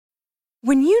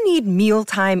When you need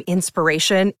mealtime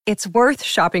inspiration, it's worth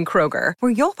shopping Kroger,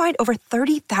 where you'll find over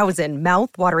 30,000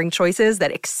 mouth-watering choices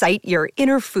that excite your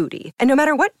inner foodie. And no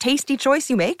matter what tasty choice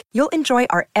you make, you'll enjoy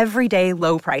our everyday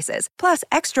low prices, plus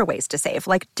extra ways to save,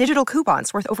 like digital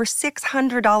coupons worth over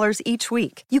 $600 each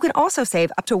week. You can also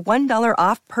save up to $1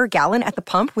 off per gallon at the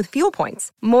pump with fuel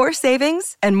points. More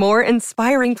savings and more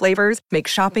inspiring flavors make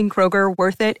shopping Kroger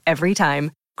worth it every time.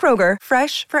 Kroger,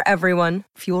 fresh for everyone.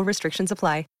 Fuel restrictions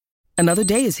apply. Another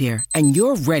day is here, and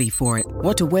you're ready for it.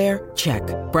 What to wear? Check.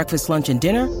 Breakfast, lunch, and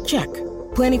dinner? Check.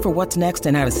 Planning for what's next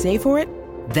and how to save for it?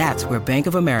 That's where Bank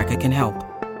of America can help.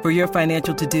 For your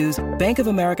financial to-dos, Bank of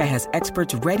America has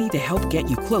experts ready to help get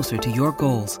you closer to your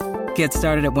goals. Get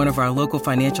started at one of our local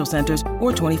financial centers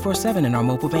or 24/7 in our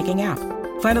mobile banking app.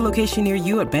 Find a location near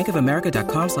you at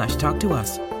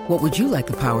bankofamerica.com/talktous. What would you like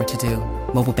the power to do?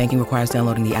 Mobile banking requires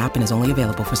downloading the app and is only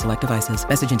available for select devices.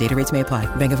 Message and data rates may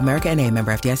apply. Bank of America N.A.,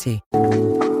 member FDIC.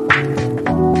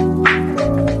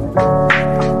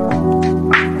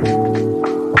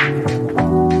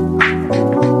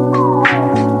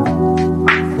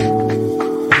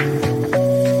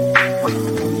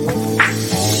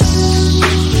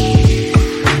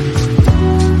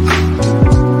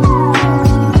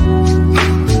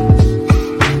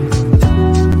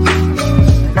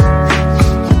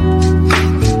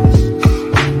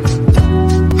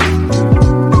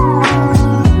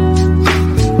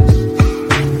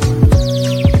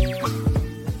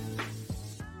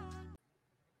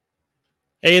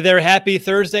 Hey there, happy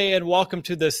Thursday, and welcome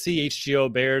to the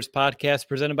CHGO Bears podcast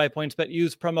presented by PointsBet.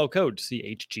 Use promo code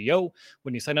CHGO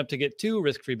when you sign up to get 2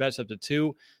 risk-free bets up to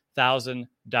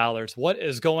 $2,000. What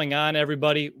is going on,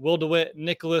 everybody? Will DeWitt,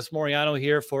 Nicholas Moriano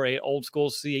here for a old school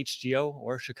CHGO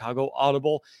or Chicago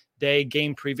Audible Day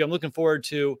game preview. I'm looking forward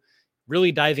to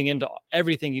really diving into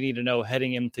everything you need to know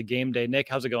heading into game day. Nick,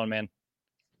 how's it going, man?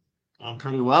 I'm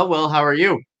pretty well. Will, how are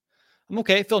you? I'm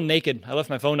okay. I feel naked. I left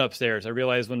my phone upstairs. I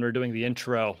realized when we were doing the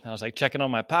intro, I was like checking on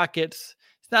my pockets.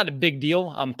 It's not a big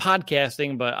deal. I'm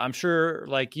podcasting, but I'm sure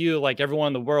like you, like everyone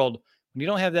in the world, when you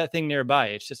don't have that thing nearby,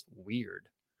 it's just weird.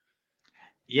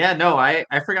 Yeah, no, I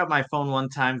forgot my phone one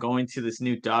time going to this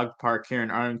new dog park here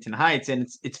in Arlington Heights, and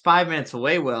it's 5 minutes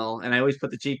away, Will, and I always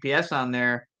put the GPS on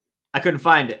there. I couldn't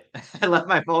find it. I left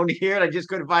my phone here and I just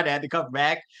couldn't find it. I had to come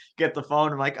back, get the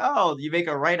phone. I'm like, oh, you make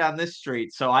a right on this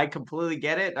street. So I completely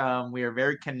get it. We are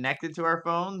very connected to our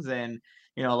phones, and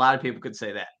a lot of people could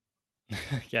say that.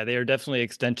 Yeah, they are definitely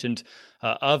extensions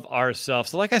of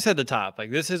ourselves. So like I said at the top,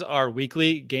 like this is our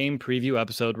weekly game preview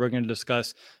episode. We're going to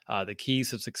discuss the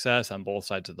keys of success on both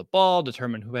sides of the ball,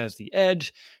 determine who has the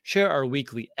edge, share our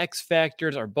weekly X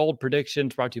factors, our bold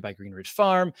predictions brought to you by Green Ridge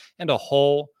Farm, and a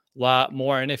whole lot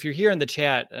more. And if you're here in the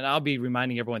chat, and I'll be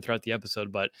reminding everyone throughout the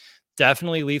episode, but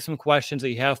definitely leave some questions that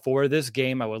you have for this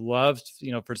game. I would love,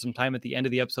 for some time at the end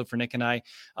of the episode for Nick and I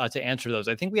to answer those.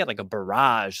 I think we had like a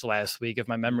barrage last week, if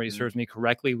my memory serves me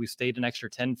correctly. We stayed an extra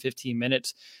 10, 15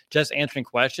 minutes just answering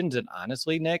questions. And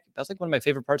honestly, Nick, that's like one of my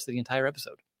favorite parts of the entire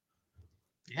episode.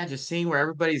 Yeah, just seeing where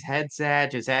everybody's head's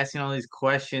at, just asking all these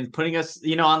questions, putting us,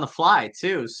 on the fly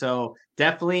too. So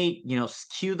definitely,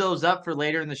 cue those up for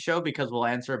later in the show because we'll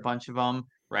answer a bunch of them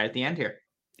right at the end here.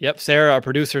 Yep, Sarah, our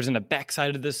producer, is in the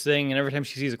backside of this thing, and every time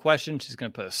she sees a question, she's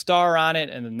going to put a star on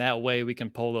it, and then that way we can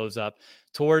pull those up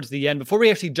towards the end. Before we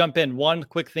actually jump in, one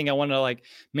quick thing I want to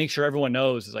make sure everyone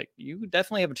knows is you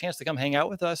definitely have a chance to come hang out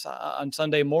with us on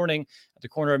Sunday morning at the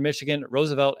corner of Michigan,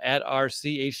 Roosevelt, at our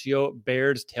CHGO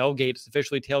Bears tailgate. It's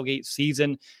officially tailgate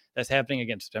season. That's happening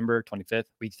again September 25th,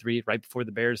 week 3, right before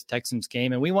the Bears-Texans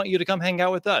game. And we want you to come hang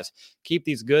out with us. Keep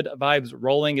these good vibes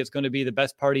rolling. It's going to be the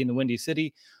best party in the Windy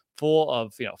City, full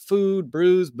of food,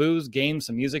 brews, booze, games,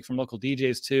 some music from local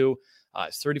DJs too.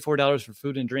 It's $34 for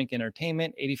food and drink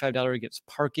entertainment. $85 gets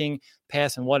parking,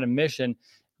 pass, and one admission.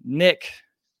 Nick,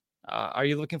 are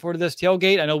you looking forward to this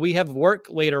tailgate? I know we have work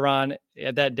later on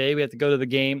at that day. We have to go to the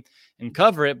game and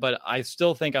cover it, but I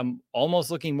still think I'm almost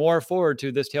looking more forward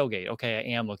to this tailgate. Okay,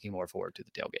 I am looking more forward to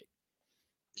the tailgate.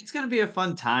 It's going to be a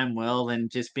fun time, Will, and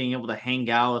just being able to hang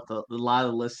out with a lot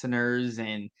of listeners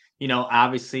and,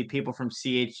 obviously people from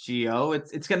CHGO.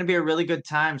 It's going to be a really good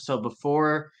time. So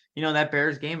before, that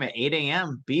Bears game at 8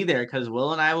 a.m., be there because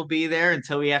Will and I will be there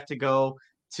until we have to go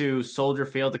to Soldier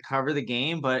Field to cover the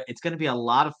game. But it's going to be a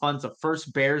lot of fun. It's the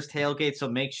first Bears tailgate. So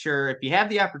make sure if you have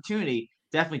the opportunity,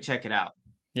 definitely check it out.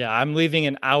 Yeah, I'm leaving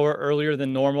an hour earlier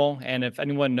than normal. And if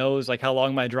anyone knows how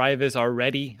long my drive is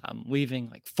already, I'm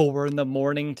leaving 4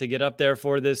 a.m. to get up there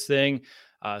for this thing.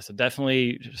 So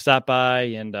definitely stop by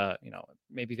and,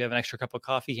 maybe if you have an extra cup of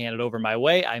coffee, hand it over my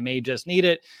way. I may just need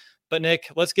it. But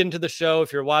Nick, let's get into the show.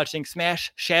 If you're watching,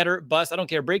 smash, shatter, bust, I don't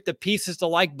care. Break the pieces to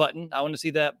like button. I want to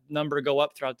see that number go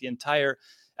up throughout the entire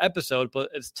episode, but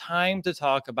it's time to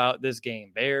talk about this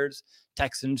game. Bears,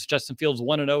 Texans. Justin Fields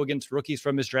 1-0 against rookies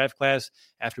from his draft class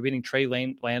after beating Trey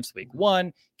Lance week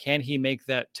 1. Can he make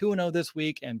that 2-0 this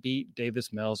week and beat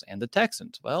Davis Mills and the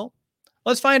Texans? Well,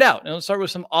 let's find out. And let's start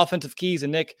with some offensive keys.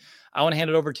 And Nick, I want to hand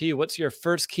it over to you. What's your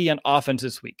first key on offense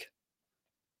this week?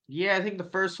 Yeah, I think the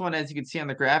first one, as you can see on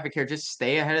the graphic here, just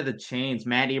stay ahead of the chains.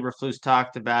 Matt Eberflus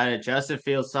talked about it. Justin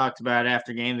Fields talked about it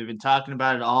after game. They've been talking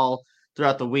about it all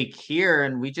throughout the week here,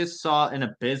 and we just saw an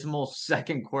abysmal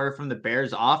second quarter from the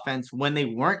Bears offense when they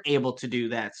weren't able to do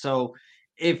that. So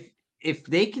if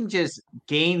they can just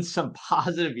gain some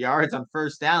positive yards on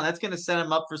first down, that's going to set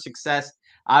them up for success,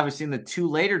 obviously, in the 2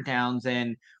 later downs.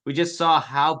 And we just saw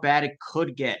how bad it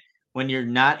could get when you're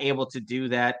not able to do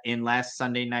that in last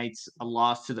Sunday night's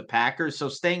loss to the Packers. So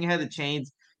staying ahead of the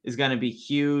chains is going to be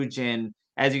huge. And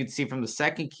as you can see from the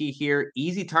second key here,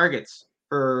 easy targets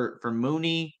for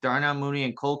Mooney, Darnell Mooney,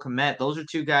 and Cole Kmet. Those are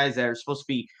 2 guys that are supposed to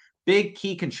be big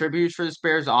key contributors for this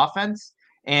Bears offense.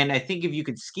 And I think if you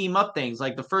could scheme up things,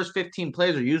 like the first 15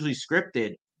 plays are usually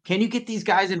scripted. Can you get these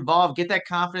guys involved, get that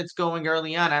confidence going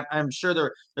early on? I'm sure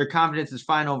their confidence is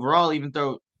fine overall, even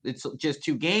though it's just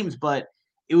 2 games, but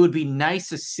it would be nice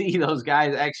to see those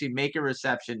guys actually make a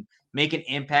reception, make an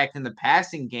impact in the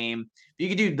passing game.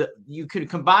 You could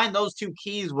combine those 2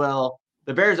 keys. Well,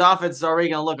 the Bears offense is already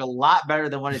going to look a lot better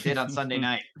than what it did on Sunday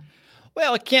night.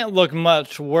 Well, it can't look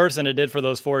much worse than it did for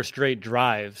those 4 straight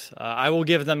drives. I will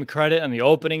give them credit on the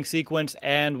opening sequence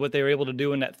and what they were able to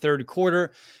do in that third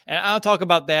quarter. And I'll talk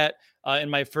about that in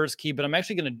my first key, but I'm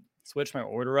actually going to switch my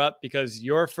order up because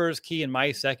your first key and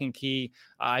my second key,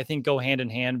 I think, go hand in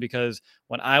hand, because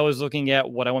when I was looking at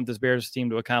what I want this Bears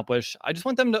team to accomplish, I just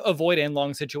want them to avoid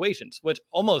end-long situations, which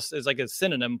almost is like a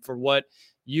synonym for what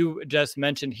you just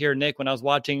mentioned here, Nick. When I was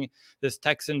watching this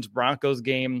Texans-Broncos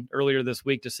game earlier this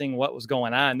week to seeing what was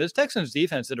going on, this Texans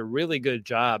defense did a really good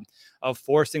job of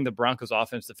forcing the Broncos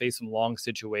offense to face some long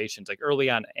situations, like early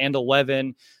on and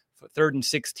 11, 3rd and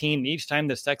 16. Each time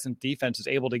the Texans defense is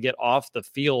able to get off the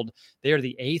field, they are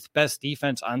the 8th best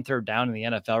defense on 3rd down in the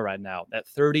NFL right now, at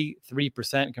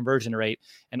 33% conversion rate,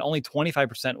 and only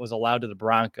 25% was allowed to the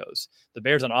Broncos. The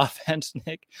Bears on offense,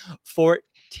 Nick, 14%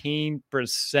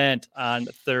 on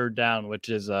 3rd down, which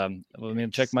is, let me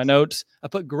check my notes. I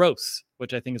put gross,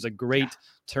 which I think is a great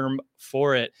term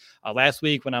for it. Last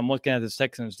week, when I'm looking at the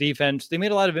Texans defense, they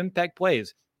made a lot of impact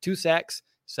plays, 2 sacks,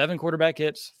 7 quarterback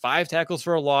hits, 5 tackles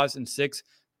for a loss, and 6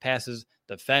 passes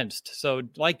defensed. So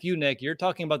like you, Nick, you're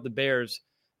talking about the Bears.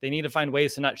 They need to find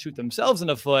ways to not shoot themselves in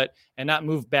the foot and not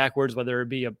move backwards, whether it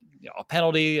be a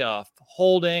penalty, a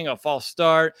holding, a false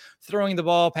start, throwing the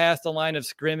ball past the line of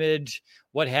scrimmage,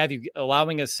 what have you,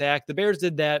 allowing a sack. The Bears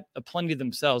did that plenty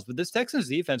themselves, but this Texans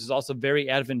defense is also very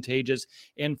advantageous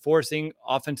in forcing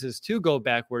offenses to go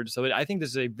backwards. So I think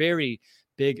this is a very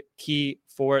big key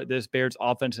for this Bears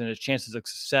offense and its chances of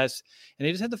success. And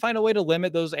they just have to find a way to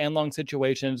limit those end-long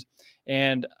situations.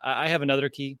 And I have another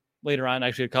key later on,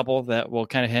 actually a couple that will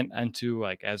kind of hint into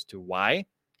as to why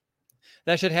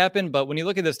that should happen. But when you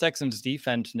look at this Texans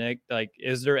defense, Nick,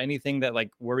 is there anything that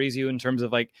worries you in terms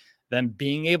of them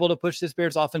being able to push this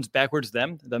Bears offense backwards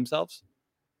themselves?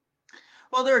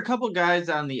 Well, there are a couple guys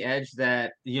on the edge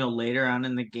that, later on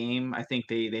in the game, I think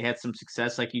they had some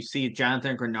success. Like you see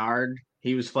Jonathan Grenard,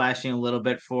 he was flashing a little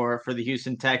bit for the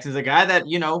Houston Texans, a guy that,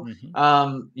 we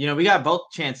got both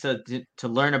chance to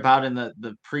learn about in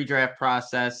the pre-draft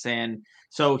process. And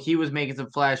so he was making some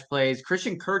flash plays.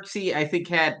 Christian Kirksey, I think,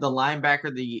 had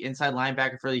the inside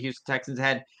linebacker for the Houston Texans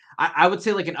had, I would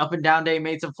say, an up and down day,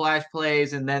 made some flash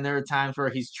plays. And then there are times where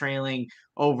he's trailing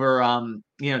over,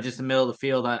 just the middle of the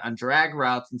field on drag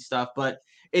routes and stuff. But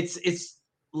it's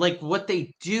like what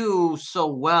they do so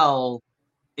well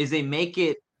is they make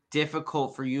it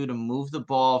difficult for you to move the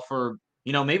ball for,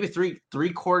 maybe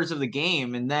three quarters of the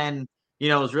game. And then,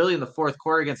 it was really in the fourth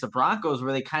quarter against the Broncos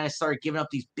where they kind of started giving up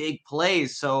these big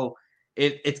plays. So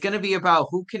it's going to be about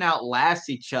who can outlast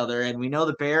each other. And we know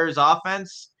the Bears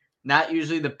offense, not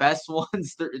usually the best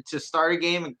ones to start a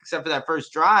game except for that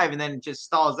first drive, and then it just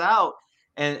stalls out.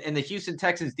 And the Houston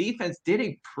Texans defense did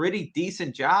a pretty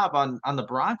decent job on the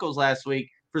Broncos last week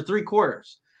for 3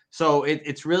 quarters. So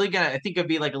it's really I think it'd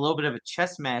be a little bit of a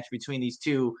chess match between these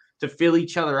two to fill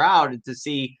each other out and to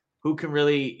see who can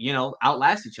really,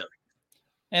 outlast each other.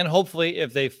 And hopefully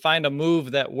if they find a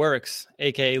move that works,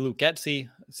 aka Luke Getsy,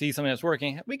 see something that's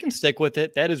working, we can stick with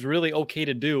it. That is really okay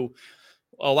to do.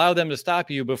 Allow them to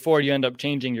stop you before you end up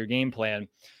changing your game plan.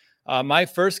 My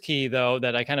first key, though,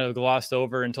 that I kind of glossed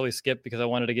over until we skipped because I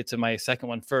wanted to get to my second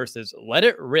one first, is let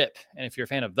it rip. And if you're a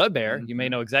fan of the Bear, you may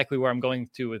Mhm. know exactly where I'm going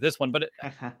to with this one. But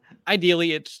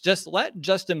ideally, it's just let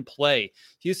Justin play.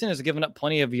 Houston has given up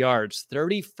plenty of yards,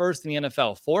 31st in the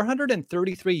NFL,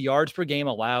 433 yards per game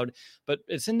allowed, but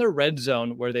it's in the red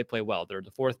zone where they play well. They're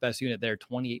the fourth best unit there,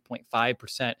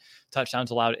 28.5%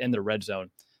 touchdowns allowed in the red zone.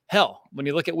 Hell, when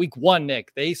you look at week one,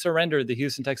 Nick, they surrendered the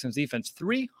Houston Texans defense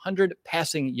 300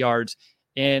 passing yards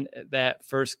in that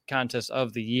first contest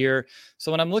of the year.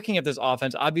 So when I'm looking at this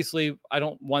offense, obviously I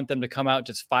don't want them to come out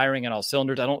just firing on all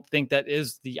cylinders. I don't think that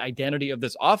is the identity of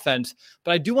this offense,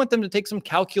 but I do want them to take some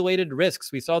calculated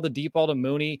risks. We saw the deep ball to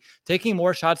Mooney. Taking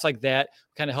more shots like that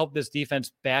kind of help this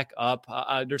defense back up.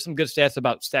 There's some good stats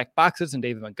about stacked boxes and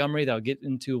David Montgomery that I'll get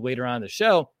into later on in the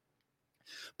show.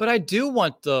 But I do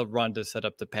want the run to set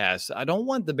up the pass. I don't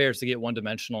want the Bears to get one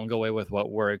dimensional and go away with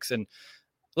what works. And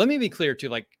let me be clear too,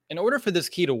 like in order for this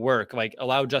key to work, like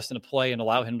allow Justin to play and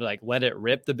allow him to like let it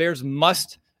rip, the Bears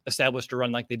must establish a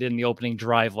run like they did in the opening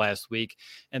drive last week.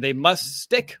 And they must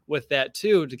stick with that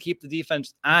too to keep the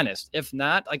defense honest. If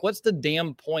not, like what's the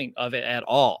damn point of it at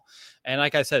all? And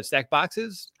like I said, stack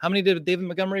boxes. How many did David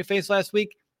Montgomery face last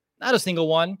week? Not a single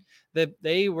one. That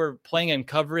they were playing in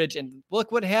coverage, and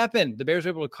look what happened. The Bears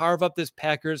were able to carve up this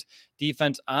Packers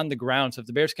defense on the ground. So if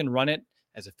the Bears can run it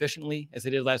as efficiently as they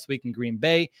did last week in Green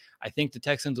Bay, I think the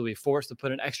Texans will be forced to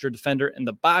put an extra defender in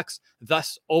the box,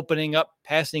 thus opening up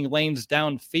passing lanes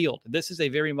downfield. This is a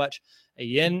very much a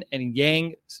yin and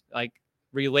yang like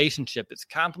relationship. It's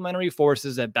complementary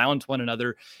forces that balance one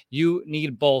another. You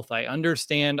need both. I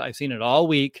understand. I've seen it all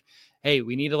week. Hey,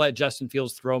 we need to let Justin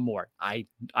Fields throw more. I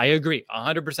agree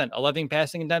 100%. 11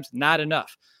 passing attempts, not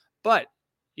enough. But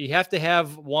you have to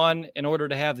have one in order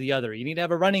to have the other. You need to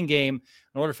have a running game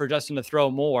in order for Justin to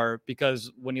throw more,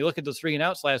 because when you look at those 3 and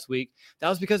outs last week, that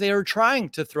was because they were trying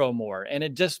to throw more and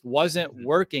it just wasn't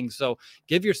working. So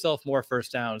give yourself more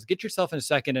first downs, get yourself in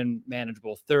second and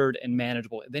manageable, third and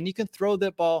manageable. Then you can throw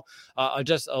that ball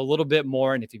just a little bit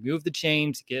more. And if you move the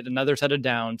chains, get another set of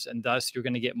downs, and thus you're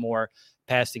going to get more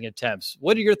passing attempts.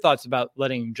 What are your thoughts about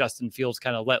letting Justin Fields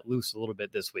kind of let loose a little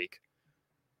bit this week?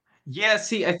 Yeah,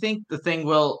 see, I think the thing,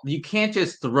 well, you can't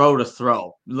just throw to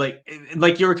throw. Like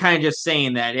you were kind of just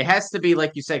saying that. It has to be,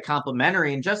 like you said,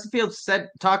 complimentary. And Justin Fields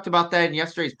talked about that in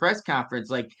yesterday's press conference.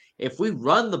 Like, if we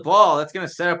run the ball, that's going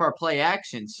to set up our play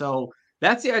action. So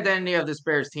that's the identity of this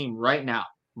Bears team right now,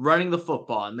 running the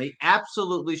football. And they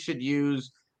absolutely should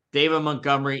use David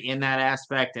Montgomery in that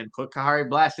aspect and put Kahari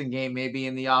Blasingame maybe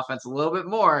in the offense a little bit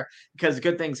more, because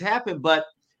good things happen. But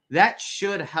that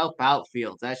should help out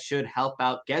Fields. That should help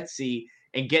out Getsy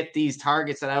and get these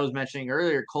targets that I was mentioning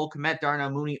earlier, Cole Kmet, Darnell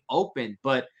Mooney open.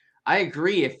 But I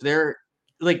agree, if they're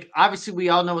like, obviously we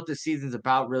all know what the season's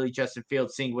about, really Justin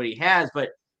Fields seeing what he has, but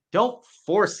don't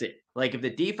force it. Like, if the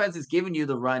defense is giving you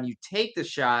the run, you take the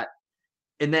shot,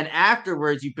 and then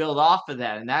afterwards you build off of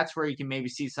that. And that's where you can maybe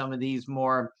see some of these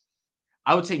more,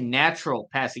 I would say, natural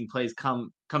passing plays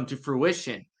come to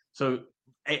fruition. So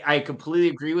I completely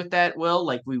agree with that, Will.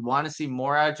 Like, we want to see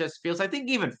more out of Justin Fields. I think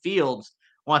even Fields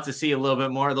wants to see a little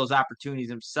bit more of those opportunities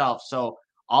himself. So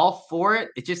all for it.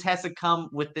 It just has to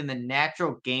come within the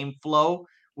natural game flow,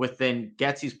 within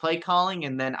Getsy's play calling,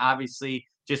 and then obviously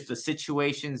just the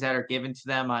situations that are given to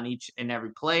them on each and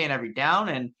every play and every down.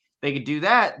 And they could do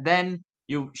that, then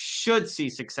you should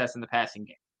see success in the passing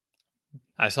game.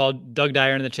 I saw Doug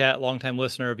Dyer in the chat, longtime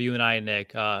listener of you and I,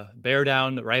 Nick. Bear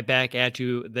down, right back at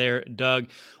you there, Doug.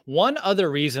 One other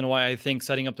reason why I think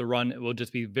setting up the run will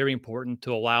just be very important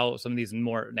to allow some of these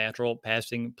more natural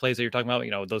passing plays that you're talking about,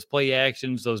 you know, those play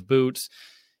actions, those boots,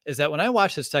 is that when I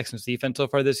watch this Texans defense so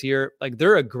far this year, like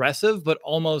they're aggressive, but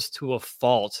almost to a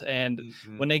fault. And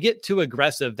when they get too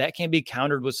aggressive, that can be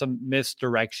countered with some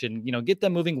misdirection, you know, get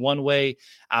them moving one way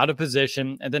out of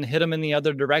position and then hit them in the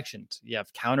other directions. You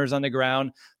have counters on the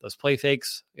ground, those play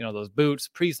fakes, you know, those boots,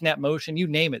 pre-snap motion, you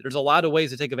name it. There's a lot of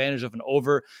ways to take advantage of an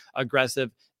over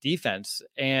aggressive defense.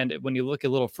 And when you look a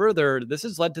little further, this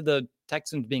has led to the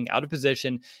Texans being out of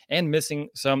position and missing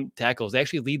some tackles. They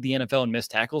actually lead the NFL in missed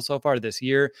tackles so far this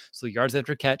year. So yards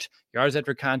after catch, yards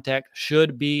after contact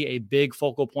should be a big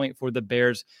focal point for the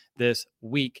Bears this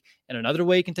week. And another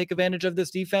way you can take advantage of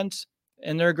this defense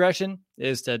and their aggression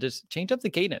is to just change up the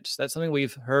cadence. That's something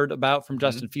we've heard about from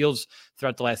Justin Fields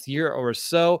throughout the last year or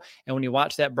so. And when you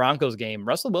watch that Broncos game,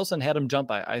 Russell Wilson had him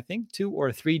jump, I think 2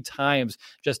 or 3 times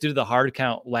just due to the hard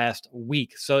count last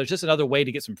week. So it's just another way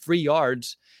to get some free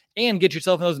yards and get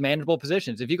yourself in those manageable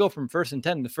positions. If you go from 1st and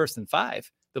 10 to 1st and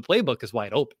 5, the playbook is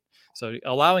wide open. So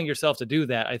allowing yourself to do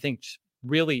that, I think,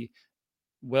 really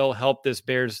will help this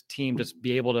Bears team just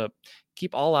be able to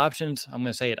keep all options, I'm going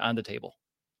to say it, on the table.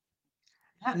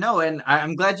 Yeah, no, and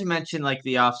I'm glad you mentioned like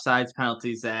the offsides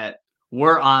penalties that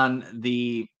were on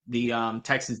the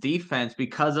Texans defense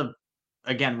because of,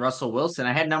 again, Russell Wilson.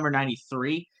 I had number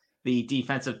 93, the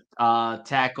defensive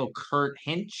tackle Kurt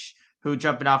Hinch, who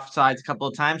jumping off sides a couple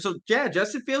of times. So yeah,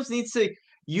 Justin Fields needs to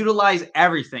utilize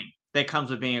everything that comes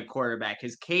with being a quarterback.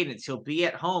 His cadence, he'll be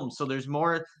at home, so there's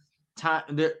more time.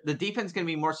 The defense is going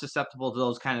to be more susceptible to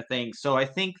those kind of things. So I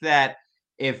think that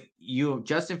if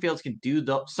Justin Fields can do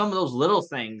some of those little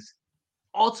things,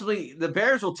 ultimately the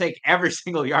Bears will take every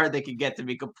single yard they can get, to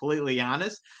be completely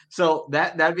honest. So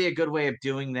that'd be a good way of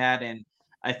doing that. And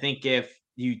I think if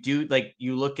you do, like,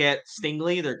 you look at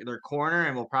Stingley, their corner,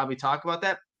 and we'll probably talk about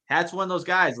that. That's one of those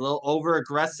guys, a little over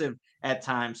aggressive at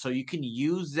times. So you can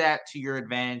use that to your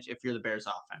advantage if you're the Bears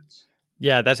offense.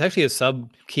 Yeah, that's actually a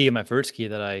sub key in my first key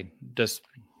that I just,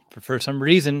 for some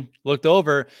reason, looked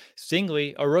over.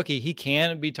 Stingley, a rookie, he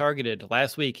can be targeted.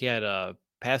 Last week, he had a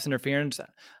pass interference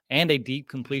and a deep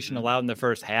completion allowed in the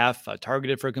first half,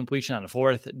 targeted for a completion on a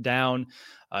fourth down.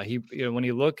 When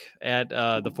you look at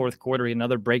the fourth quarter, he had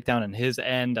another breakdown in his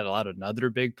end that allowed another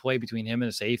big play between him and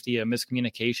a safety, a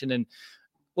miscommunication. And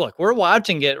look, we're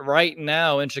watching it right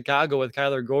now in Chicago with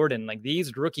Kyler Gordon. Like,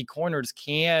 these rookie corners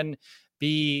can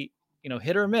be,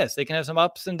 hit or miss. They can have some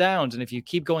ups and downs. And if you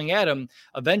keep going at them,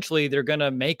 eventually they're going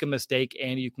to make a mistake,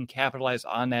 and you can capitalize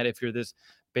on that if you're this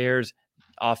Bears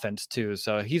offense too.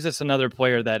 So he's just another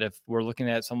player that if we're looking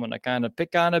at someone to kind of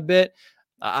pick on a bit,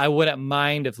 I wouldn't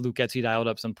mind if Luke Getsy dialed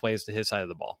up some plays to his side of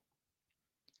the ball.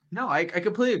 No, I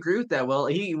completely agree with that. Well,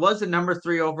 he was a number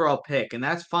 3 overall pick, and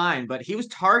that's fine, but he was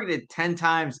targeted 10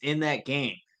 times in that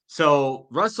game. So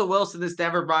Russell Wilson, this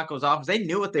Denver Broncos offense, they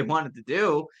knew what they wanted to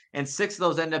do, and 6 of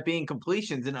those ended up being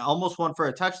completions, and almost one for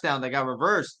a touchdown that got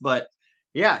reversed. But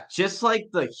yeah, just like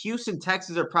the Houston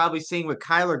Texans are probably seeing with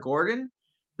Kyler Gordon,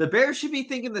 the Bears should be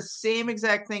thinking the same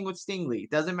exact thing with Stingley.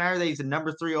 It doesn't matter that he's a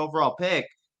number 3 overall pick.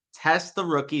 Test the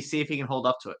rookie, see if he can hold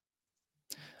up to it.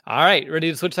 All right,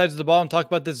 ready to switch sides of the ball and talk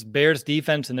about this Bears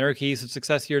defense and their keys of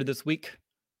success here this week?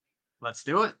 Let's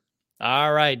do it.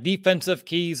 All right, defensive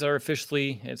keys are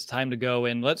officially, it's time to go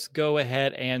in. Let's go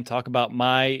ahead and talk about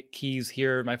my keys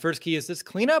here. My first key is this: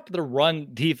 clean up the run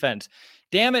defense.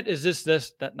 Damn it, is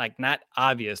this like not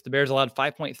obvious? The Bears allowed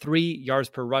 5.3 yards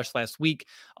per rush last week,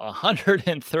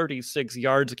 136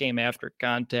 yards came after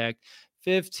contact,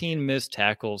 15 missed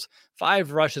tackles,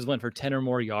 5 rushes went for 10 or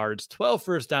more yards, 12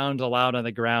 first downs allowed on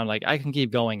the ground. Like, I can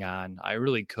keep going on. I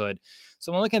really could.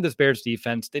 So when looking at this Bears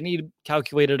defense, they need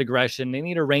calculated aggression. They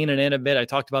need to rein it in a bit. I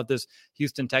talked about this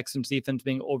Houston Texans defense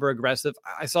being over aggressive.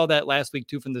 I saw that last week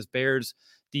too from this Bears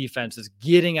defense, is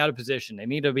getting out of position. They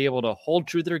need to be able to hold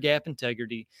true to their gap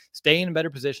integrity, stay in a better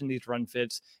position, these run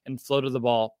fits, and flow to the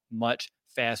ball much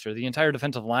faster. The entire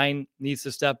defensive line needs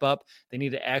to step up. They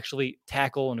need to actually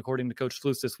tackle. And according to Coach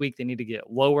Sluice this week, they need to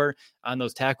get lower on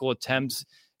those tackle attempts.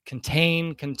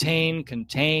 Contain.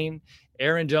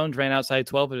 Aaron Jones ran outside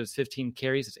 12 of his 15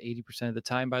 carries. It's 80% of the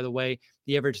time, by the way.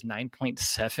 He averaged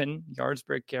 9.7 yards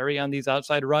per carry on these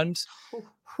outside runs.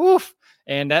 Whew.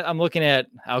 And that, I'm looking at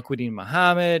Al-Quadin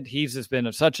Muhammad. He's just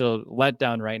been such a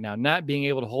letdown right now, not being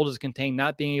able to hold his contain,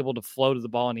 not being able to flow to the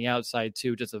ball on the outside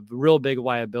too. Just a real big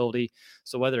liability.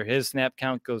 So whether his snap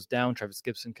count goes down, Travis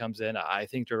Gibson comes in, I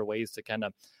think there are ways to kind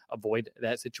of avoid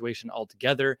that situation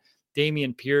altogether.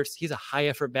 Dameon Pierce, he's a high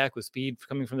effort back with speed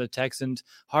coming from the Texans.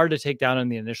 Hard to take down on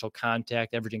the initial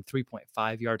contact, averaging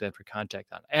 3.5 yards after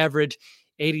contact on average,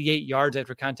 88 yards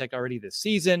after contact already this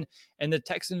season. And the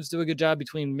Texans do a good job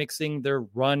between mixing their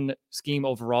run scheme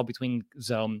overall between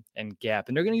zone and gap.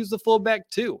 And they're going to use the fullback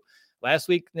too. Last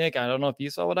week, Nick, I don't know if you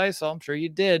saw what I saw. I'm sure you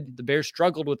did. The Bears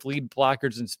struggled with lead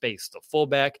blockers in space. The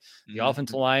fullback, the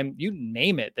offensive line, you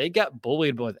name it. They got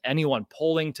bullied with anyone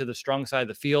pulling to the strong side of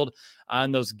the field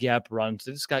on those gap runs.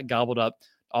 They just got gobbled up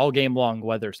all game long,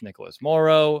 whether it's Nicholas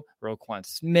Morrow, Roquan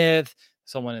Smith,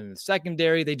 someone in the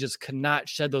secondary. They just could not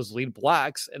shed those lead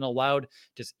blocks and allowed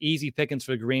just easy pickings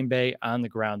for Green Bay on the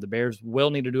ground. The Bears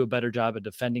will need to do a better job of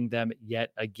defending them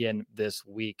yet again this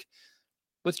week.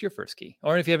 What's your first key?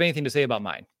 Or if you have anything to say about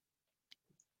mine.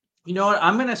 You know what?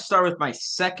 I'm going to start with my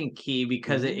second key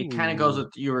because it kind of goes with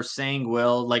what you were saying,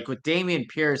 Will. Like with Dameon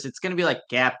Pierce, it's going to be like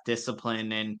gap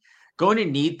discipline and going to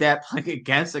need that like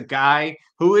against a guy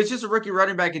who is just a rookie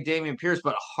running back at Dameon Pierce,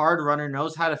 but a hard runner,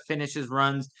 knows how to finish his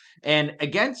runs. And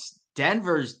against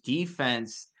Denver's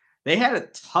defense, they had a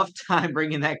tough time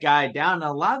bringing that guy down. And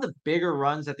a lot of the bigger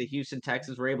runs that the Houston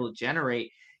Texans were able to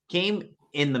generate came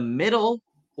in the middle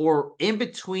or in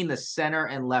between the center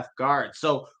and left guard.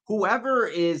 So whoever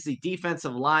is the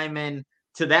defensive lineman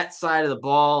to that side of the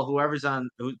ball, who's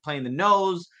playing the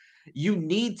nose, you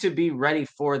need to be ready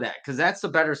for that because that's the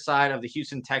better side of the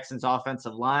Houston Texans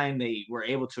offensive line. They were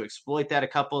able to exploit that a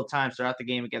couple of times throughout the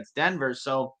game against Denver.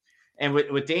 So, and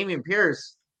with Dameon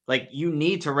Pierce, like you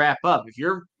need to wrap up. If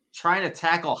you're trying to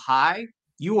tackle high,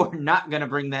 you are not going to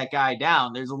bring that guy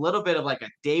down. There's a little bit of like a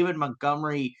David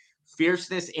Montgomery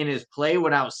fierceness in his play,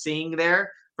 what I was seeing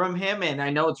there from him. And I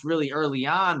know it's really early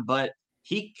on, but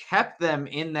he kept them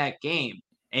in that game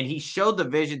and he showed the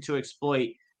vision to exploit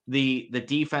the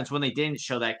defense when they didn't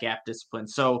show that gap discipline.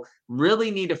 So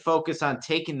really need to focus on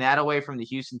taking that away from the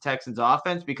Houston Texans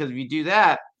offense, because if you do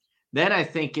that, then I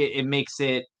think it makes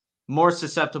it more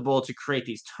susceptible to create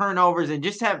these turnovers and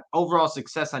just have overall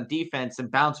success on defense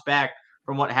and bounce back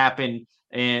from what happened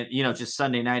and just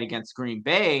Sunday night against Green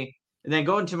Bay. And then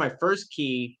going to my first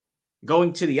key,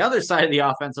 going to the other side of the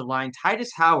offensive line,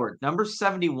 Titus Howard, number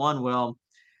 71, Will,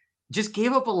 just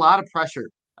gave up a lot of pressure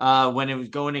when it was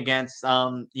going against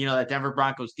that Denver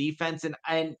Broncos defense. And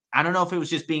I don't know if it was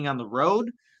just being on the road,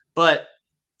 but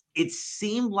it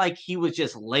seemed like he was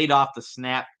just laid off the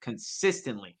snap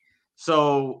consistently.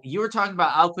 So you were talking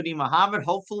about Al-Quadin Muhammad.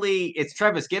 Hopefully it's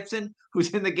Travis Gibson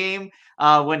who's in the game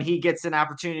when he gets an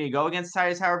opportunity to go against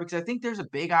Titus Howard, because I think there's a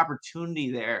big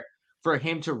opportunity there for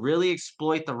him to really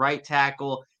exploit the right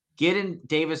tackle, get in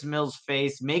Davis Mills'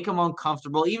 face, make him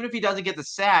uncomfortable. Even if he doesn't get the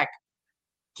sack,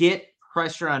 get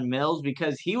pressure on Mills,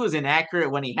 because he was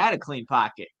inaccurate when he had a clean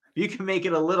pocket. You can make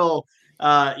it a little,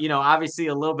 obviously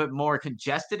a little bit more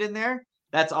congested in there.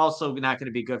 That's also not going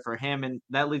to be good for him. And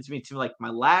that leads me to like my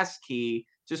last key,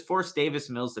 just force Davis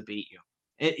Mills to beat you.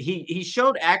 He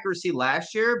showed accuracy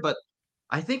last year, but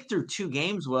I think through 2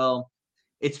 games,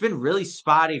 it's been really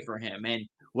spotty for him. And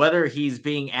whether he's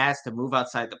being asked to move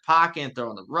outside the pocket and throw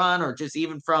on the run, or just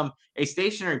even from a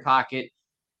stationary pocket,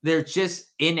 they're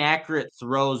just inaccurate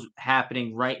throws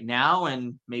happening right now,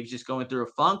 and maybe just going through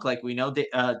a funk. Like we know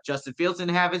that Justin Fields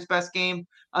didn't have his best game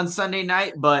on Sunday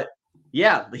night, but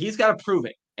yeah, he's got to prove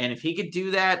it. And if he could do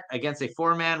that against a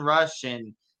 4-man rush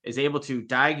and is able to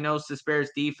diagnose the Bears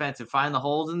defense and find the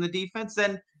holes in the defense,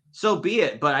 then so be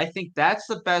it. But I think that's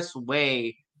the best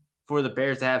way for the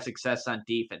Bears to have success on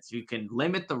defense. You can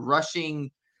limit the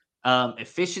rushing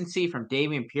efficiency from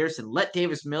Dameon Pierce and let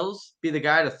Davis Mills be the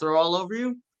guy to throw all over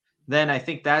you. Then I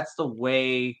think that's the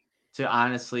way to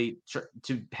honestly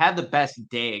to have the best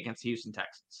day against the Houston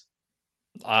Texans.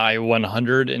 I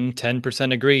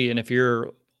 110% agree. And if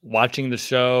you're watching the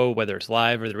show, whether it's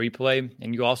live or the replay,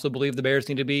 and you also believe the Bears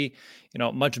need to be,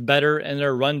 much better in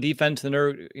their run defense than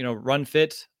their, run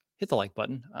fits, hit the like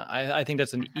button. I think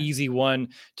that's an easy one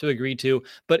to agree to.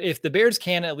 But if the Bears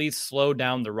can at least slow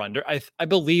down the run, I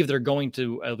believe they're going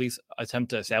to at least attempt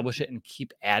to establish it and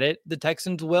keep at it. The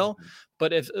Texans will.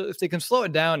 But if they can slow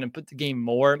it down and put the game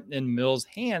more in Mills'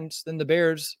 hands, then the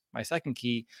Bears, my second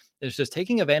key, is just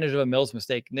taking advantage of a Mills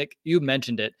mistake. Nick, you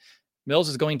mentioned it. Mills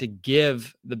is going to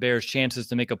give the Bears chances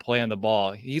to make a play on the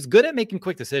ball. He's good at making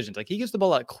quick decisions. Like he gets the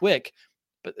ball out quick,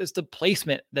 but it's the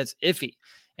placement that's iffy.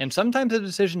 And sometimes the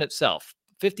decision itself,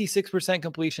 56%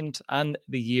 completions on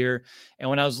the year. And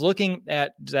when I was looking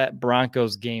at that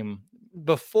Broncos game,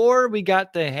 before we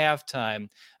got to halftime,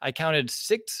 I counted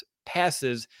 6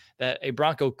 passes that a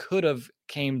Bronco could have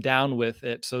came down with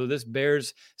it. So this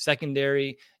Bears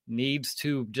secondary needs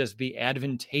to just be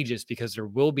advantageous, because there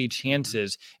will be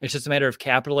chances. It's just a matter of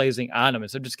capitalizing on them.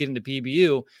 Instead of just getting the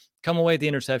PBU, come away with the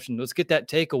interception. Let's get that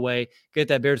takeaway, get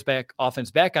that Bears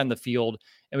offense back on the field,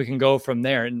 and we can go from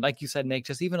there. And like you said, Nick,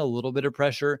 just even a little bit of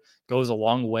pressure goes a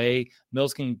long way.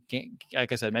 Mills can,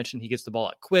 like I said, mentioned he gets the ball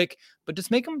out quick, but just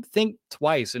make him think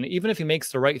twice. And even if he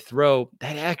makes the right throw,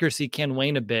 that accuracy can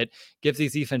wane a bit, gives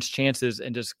these defense chances,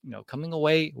 and just, coming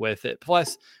away with it.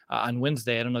 Plus, on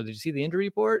Wednesday, I don't know, did you see the injury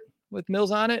report with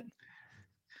Mills on it?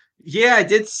 Yeah, I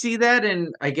did see that,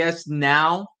 and I guess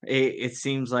now it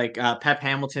seems like Pep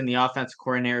Hamilton, the offensive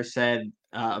coordinator, said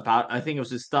about, I think it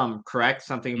was his thumb, correct?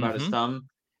 Something about his thumb.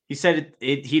 He said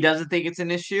he doesn't think it's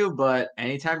an issue, but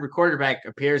anytime your quarterback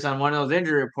appears on one of those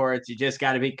injury reports, you just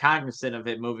got to be cognizant of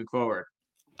it moving forward.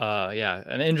 Yeah,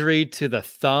 an injury to the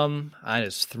thumb on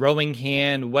his throwing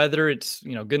hand, whether it's,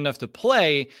 good enough to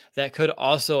play, that could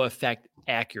also affect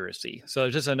accuracy. So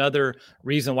it's just another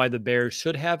reason why the Bears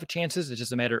should have chances. It's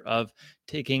just a matter of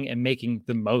taking and making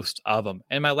the most of them.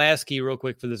 And my last key real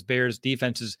quick for this Bears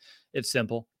defense is it's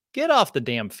simple. Get off the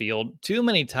damn field. Too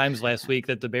many times last week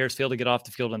that the Bears failed to get off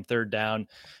the field on third down.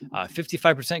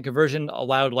 55% conversion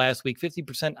allowed last week,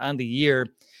 50% on the year.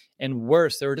 And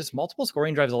worse, there were just multiple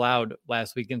scoring drives allowed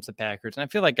last week against the Packers. And I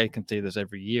feel like I can say this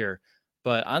every year.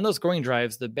 But on those scoring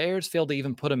drives, the Bears failed to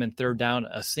even put them in third down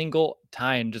a single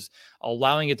time, just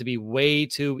allowing it to be way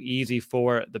too easy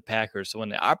for the Packers. So when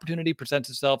the opportunity presents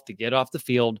itself to get off the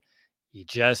field, you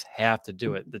just have to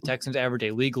do it. The Texans average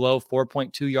a league low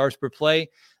 4.2 yards per play.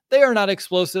 They are not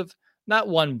explosive, not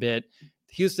one bit.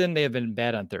 Houston, they have been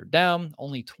bad on third down,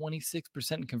 only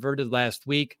 26% converted last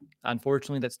week.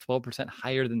 Unfortunately, that's 12%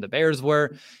 higher than the Bears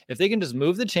were. If they can just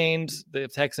move the chains, the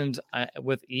Texans,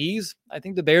 with ease, I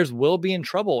think the Bears will be in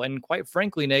trouble. And quite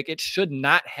frankly, Nick, it should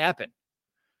not happen.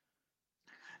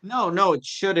 No, it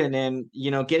shouldn't. And,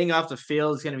 getting off the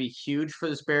field is going to be huge for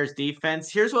this Bears defense.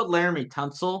 Here's what Laramie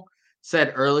Tunsil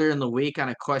said earlier in the week on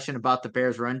a question about the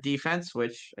Bears run defense,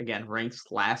 which again ranks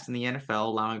last in the NFL,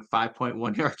 allowing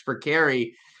 5.1 yards per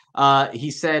carry.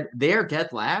 He said, they're dead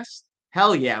last.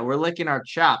 Hell yeah, we're licking our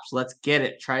chops. Let's get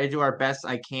it. Try to do our best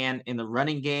I can in the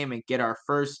running game and get our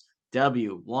first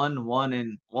W.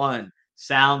 1-1-1.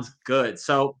 Sounds good.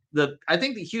 So I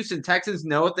think the Houston Texans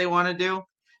know what they want to do.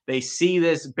 They see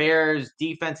this Bears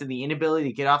defense and the inability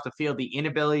to get off the field, the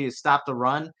inability to stop the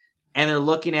run, and they're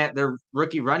looking at their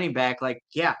rookie running back like,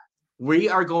 yeah, we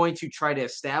are going to try to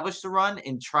establish the run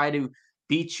and try to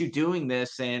beat you doing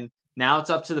this. And now it's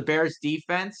up to the Bears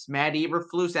defense, Matt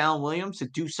Eberflus, Alan Williams, to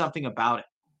do something about it.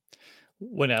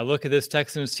 When I look at this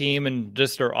Texans team and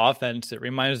just their offense, it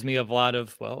reminds me of a lot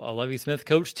of, a Lovie Smith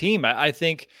coach team. I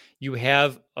think you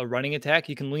have a running attack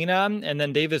you can lean on. And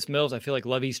then Davis Mills, I feel like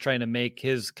Lovie's trying to make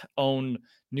his own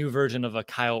new version of a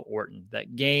Kyle Orton,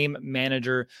 that game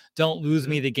manager, don't lose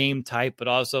me the game type, but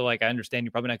also I understand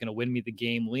you're probably not going to win me the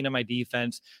game. Lean on my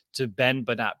defense to bend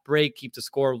but not break, keep the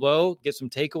score low, get some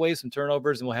takeaways, some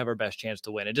turnovers, and we'll have our best chance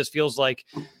to win. It just feels like,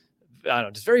 I don't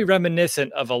know, just very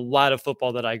reminiscent of a lot of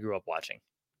football that I grew up watching.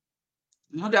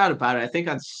 No doubt about it. I think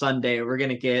on Sunday we're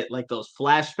gonna get those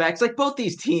flashbacks. Both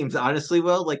these teams, honestly,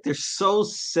 will they're so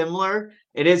similar.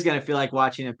 It is gonna feel like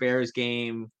watching a Bears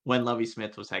game when Lovie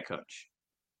Smith was head coach.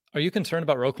 Are you concerned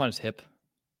about Roquan's hip?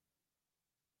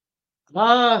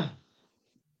 So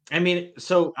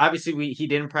obviously he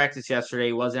didn't practice yesterday.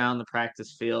 He wasn't out on the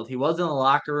practice field. He was in the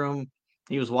locker room.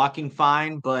 He was walking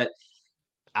fine, but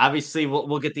obviously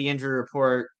we'll get the injury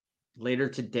report later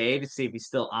today to see if he's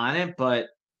still on it. But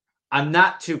I'm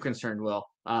not too concerned, Will.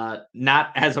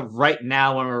 Not as of right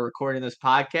now when we're recording this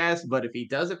podcast, but if he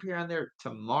does appear on there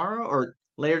tomorrow or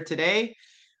later today,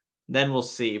 then we'll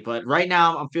see. But right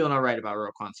now I'm feeling all right about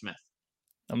Roquan Smith.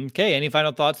 Okay. Any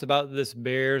final thoughts about this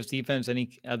Bears defense?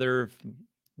 Any other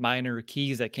minor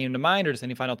keys that came to mind, or just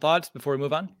any final thoughts before we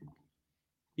move on?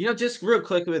 Just real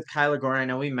quick with Kyler Gordon, I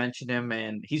know we mentioned him,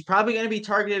 and he's probably going to be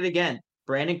targeted again.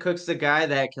 Brandon Cook's the guy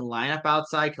that can line up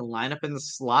outside, can line up in the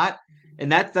slot,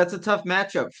 and that's a tough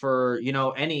matchup for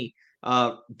any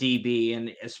DB,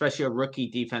 and especially a rookie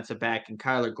defensive back in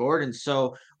Kyler Gordon.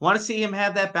 So want to see him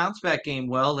have that bounce back game.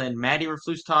 Well, and Matty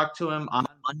Eberflus talked to him on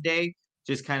Monday,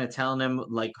 just kind of telling him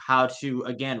how to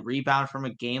again rebound from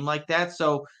a game like that.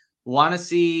 So want to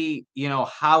see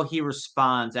how he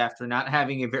responds after not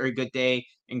having a very good day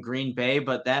in Green Bay,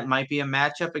 but that might be a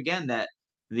matchup again that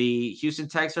the Houston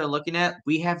Texans are looking at.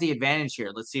 We have the advantage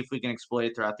here. Let's see if we can exploit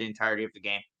it throughout the entirety of the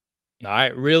game. All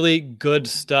right, really good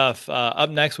stuff. Up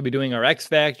next, we'll be doing our X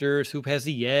Factors, Who Has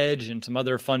the Edge, and some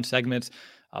other fun segments.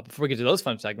 Before we get to those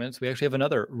fun segments, we actually have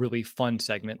another really fun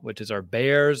segment, which is our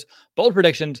Bears Bold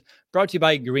Predictions, brought to you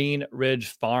by Green Ridge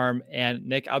Farm. And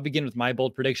Nick, I'll begin with my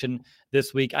bold prediction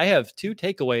this week. I have two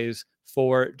takeaways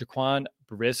for Jaquan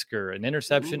Brisker, an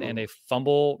interception and a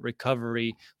fumble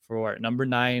recovery for number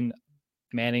 9,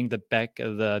 manning the back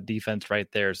of the defense right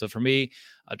there. So for me,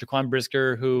 Jaquan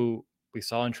Brisker, who we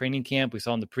saw in training camp, we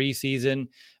saw in the preseason,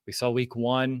 we saw week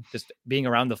 1, just being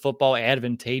around the football,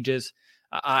 advantageous.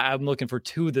 I'm looking for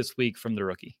 2 this week from the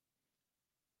rookie.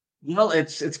 Well,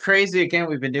 it's crazy. Again,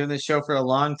 we've been doing this show for a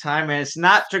long time, and it's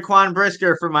not Jaquan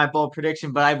Brisker for my bold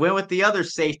prediction, but I went with the other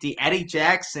safety, Eddie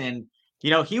Jackson.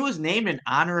 He was named an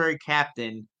honorary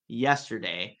captain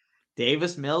yesterday.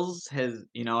 Davis Mills has,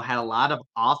 had a lot of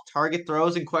off-target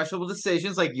throws and questionable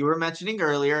decisions, like you were mentioning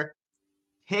earlier.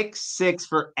 Pick 6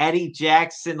 for Eddie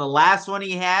Jackson. The last one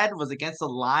he had was against the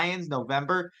Lions,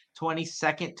 November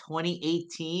 22nd,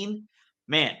 2018.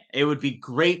 Man, it would be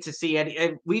great to see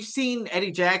Eddie. We've seen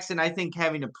Eddie Jackson, I think,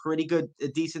 having a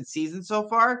decent season so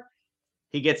far.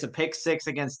 He gets a pick 6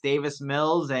 against Davis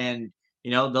Mills, and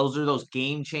those are those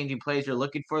game-changing plays you're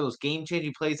looking for, those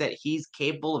game-changing plays that he's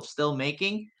capable of still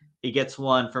making. He gets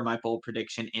one for my bold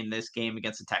prediction in this game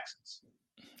against the Texans.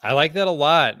 I like that a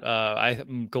lot.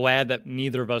 I'm glad that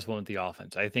neither of us went with the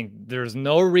offense. I think there's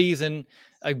no reason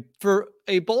for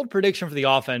a bold prediction for the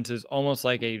offense is almost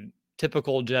like a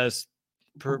typical just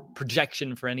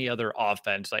projection for any other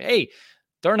offense. Like, hey,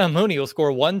 Darnell Mooney will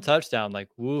score one touchdown. Like,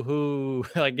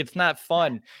 woohoo. Like, it's not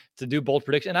fun to do bold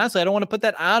prediction. And honestly, I don't want to put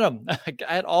that on him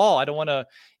at all. I don't want to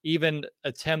even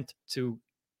attempt to,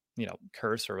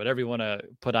 curse or whatever you want to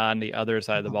put on the other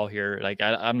side of the ball here. Like,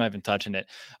 I'm not even touching it.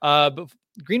 But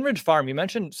Green Ridge Farm, you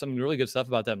mentioned some really good stuff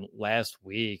about them last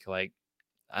week. Like,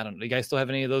 I don't know. Do you guys still have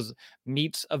any of those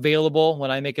meats available when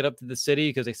I make it up to the city?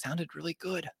 Because they sounded really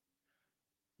good.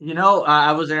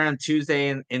 I was there on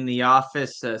Tuesday in the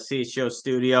office, CHO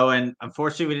studio, and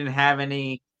unfortunately we didn't have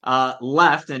any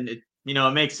left. And it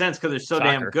makes sense because they're so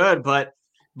damn Shocker. good.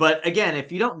 But again,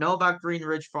 if you don't know about Green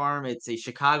Ridge Farm, it's a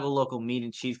Chicago local meat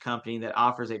and cheese company that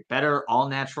offers a better all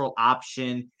natural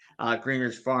option. Green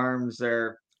Ridge Farms,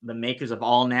 they're the makers of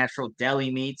all natural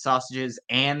deli meat, sausages,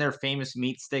 and their famous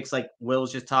meat sticks, like Will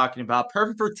was just talking about.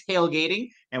 Perfect for tailgating.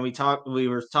 And we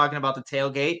were talking about the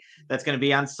tailgate that's going to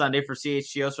be on Sunday for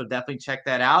CHGO. So definitely check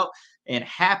that out. And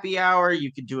happy hour,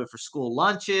 you could do it for school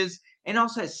lunches. And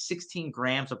also has 16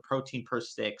 grams of protein per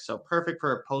stick. So perfect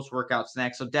for a post-workout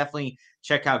snack. So definitely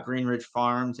check out Green Ridge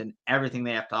Farms and everything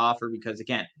they have to offer because,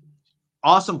 again,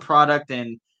 awesome product.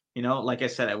 And, like I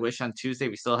said, I wish on Tuesday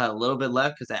we still had a little bit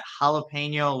left because that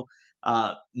jalapeno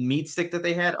meat stick that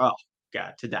they had, oh,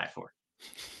 God, to die for.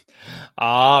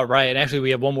 All right. And actually,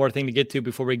 we have one more thing to get to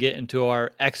before we get into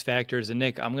our X Factors. And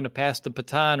Nick, I'm going to pass the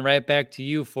baton right back to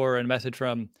you for a message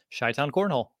from Chi-Town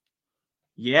Cornhole.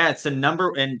 Yeah,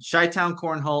 and Chi-Town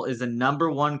Cornhole is the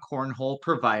 #1 cornhole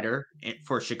provider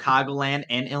for Chicagoland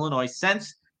and Illinois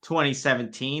since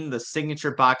 2017. The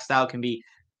signature box style can be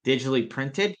digitally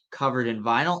printed, covered in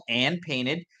vinyl, and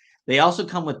painted. They also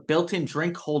come with built-in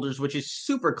drink holders, which is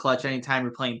super clutch anytime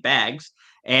you're playing bags.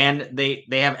 And they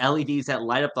have LEDs that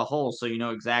light up the hole, so you know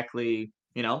exactly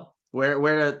where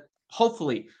to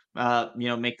hopefully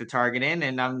make the target in.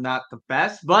 And I'm not the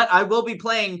best, but I will be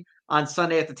playing on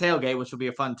Sunday at the tailgate, which will be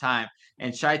a fun time.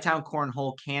 And Chi-Town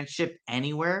Cornhole can ship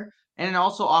anywhere, and it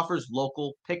also offers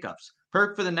local pickups.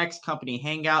 Perfect for the next company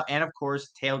hangout, and of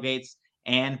course, tailgates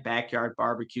and backyard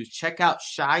barbecues. Check out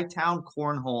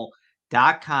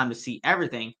ChiTownCornhole.com to see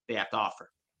everything they have to offer.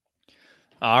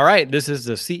 All right. This is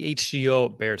the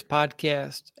CHGO Bears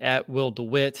podcast at Will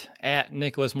DeWitt, at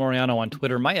Nicholas Moriano on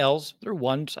Twitter. My L's, they're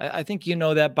ones. I think you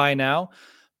know that by now.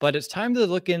 But it's time to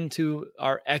look into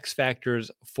our X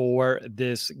factors for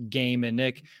this game. And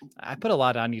Nick, I put a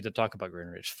lot on you to talk about Green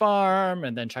Ridge Farm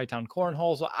and then Chi-Town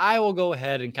Cornhole. So I will go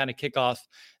ahead and kind of kick off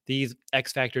these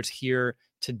X factors here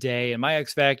today. And my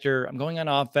X factor, I'm going on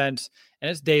offense, and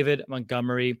it's David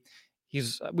Montgomery.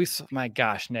 My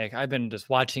gosh, Nick, I've been just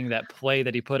watching that play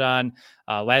that he put on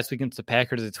last week against the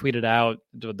Packers. He tweeted out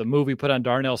the move he put on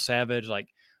Darnell Savage. Like,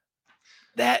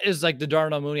 that is like the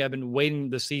Darnell Mooney I've been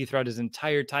waiting to see throughout his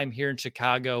entire time here in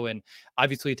Chicago. And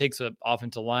obviously it takes an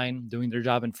offensive line doing their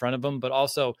job in front of him, but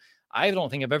also I don't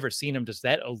think I've ever seen him just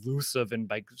that elusive and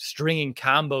like stringing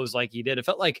combos like he did. It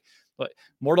felt like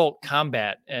Mortal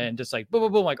Kombat and just like boom,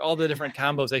 boom, boom, like all the different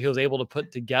combos that he was able to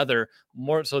put together,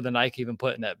 more so than I can even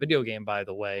put in that video game, by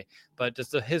the way. But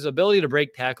just his ability to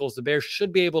break tackles, the Bears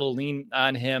should be able to lean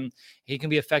on him. He can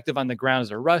be effective on the ground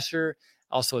as a rusher,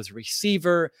 also as a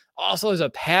receiver, also as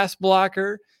a pass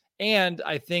blocker. And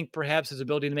I think perhaps his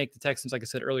ability to make the Texans, like I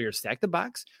said earlier, stack the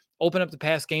box, open up the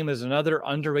pass game is another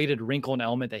underrated wrinkle and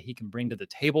element that he can bring to the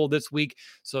table this week.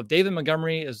 So if David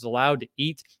Montgomery is allowed to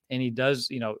eat, and he does,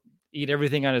 eat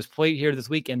everything on his plate here this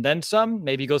week and then some,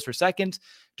 maybe he goes for second,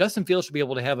 Justin Fields should be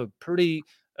able to have a pretty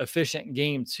efficient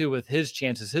game too with his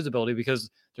chances, his ability, because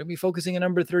they're going to be focusing on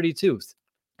number 32.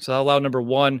 So I'll allow number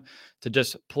 1 to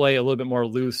just play a little bit more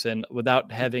loose and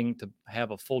without having to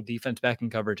have a full defense backing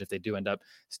coverage if they do end up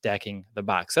stacking the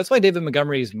box. That's why David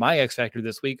Montgomery is my X factor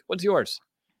this week. What's yours?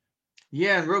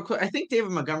 Yeah, and real quick, I think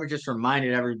David Montgomery just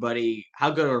reminded everybody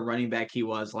how good of a running back he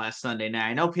was last Sunday night.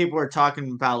 I know people were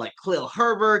talking about like Khalil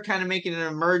Herbert kind of making an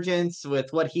emergence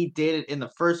with what he did in the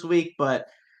first week, but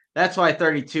that's why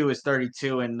 32 is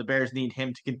 32, and the Bears need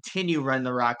him to continue running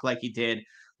the rock like he did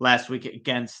last week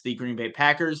against the Green Bay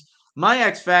Packers. My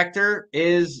X factor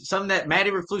is something that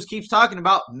Matty Reflus keeps talking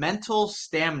about: mental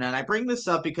stamina. And I bring this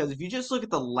up because if you just look at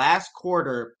the last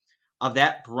quarter of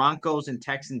that Broncos and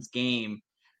Texans game,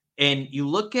 and you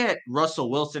look at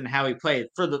Russell Wilson, how he played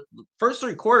for the first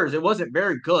 3 quarters, it wasn't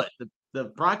very good.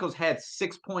 The Broncos had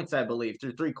 6 points, I believe,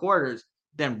 through 3 quarters.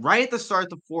 Then right at the start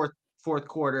of the fourth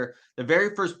quarter, the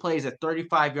very first play is a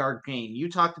 35-yard gain. You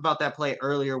talked about that play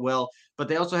earlier, Will, but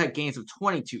they also had gains of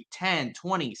 22, 10,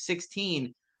 20,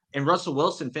 16, and Russell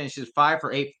Wilson finishes 5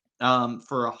 for 8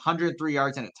 for 103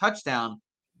 yards and a touchdown.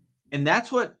 And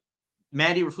that's what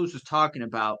Matty Reflus was talking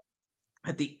about.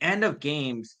 At the end of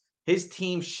games, his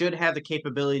team should have the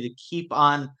capability to keep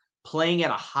on playing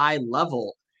at a high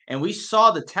level. And we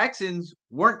saw the Texans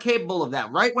weren't capable of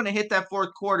that. Right when it hit that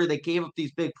fourth quarter, they gave up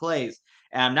these big plays.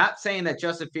 And I'm not saying that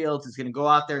Justin Fields is going to go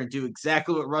out there and do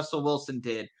exactly what Russell Wilson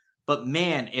did, but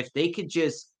man, if they could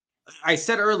just, I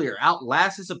said earlier,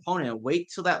 outlast his opponent and wait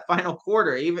till that final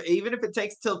quarter, even if it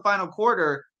takes till the final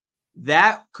quarter,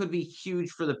 that could be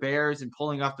huge for the Bears and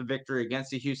pulling off the victory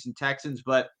against the Houston Texans.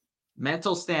 But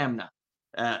mental stamina.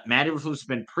 Matt Eberflus has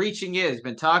been preaching it, has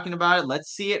been talking about it.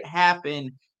 Let's see it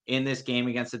happen in this game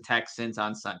against the Texans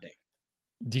on Sunday.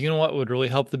 Do you know what would really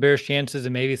help the Bears' chances?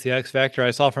 And maybe it's the X factor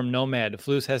I saw from Nomad.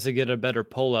 Flus has to get a better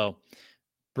polo.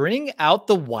 Bring out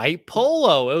the white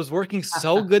polo. It was working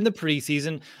so good in the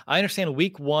preseason. I understand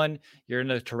week one, you're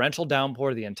in a torrential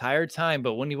downpour the entire time.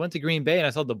 But when you went to Green Bay and I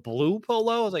saw the blue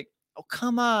polo, I was like, oh,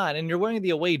 come on. And you're wearing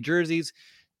the away jerseys.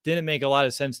 Didn't make a lot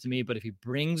of sense to me. But if he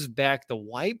brings back the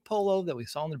white polo that we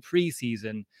saw in the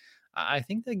preseason, I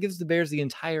think that gives the Bears the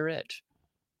entire edge.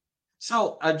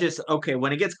 So I'm just okay.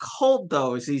 When it gets cold,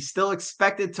 though, is he still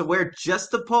expected to wear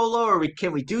just the polo, or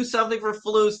can we do something for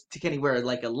Flus? Can he wear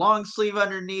like a long sleeve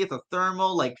underneath, a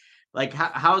thermal? Like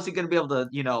how is he going to be able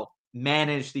to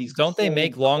manage these Don't they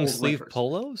make long cold sleeve winters?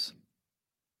 polos?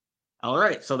 All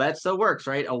right, so that still works,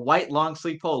 right? A white long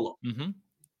sleeve polo. Mm-hmm.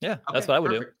 Yeah, that's Okay, what I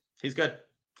would do. perfect. He's good.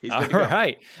 He's All good to go.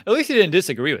 right. At least he didn't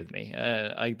disagree with me.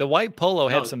 Like the white polo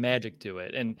had No, some magic to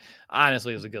it, and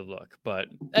honestly, it was a good look. But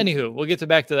anywho, we'll get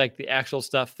back to like the actual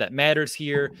stuff that matters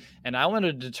here. And I want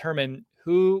to determine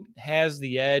who has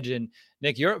the edge. And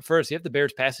Nick, you're up first. You have the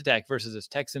Bears pass attack versus this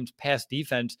Texans pass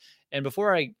defense. And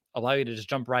before I allow you to just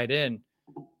jump right in,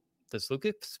 does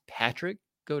Lucas Patrick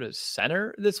go to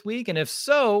center this week? And if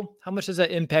so, how much does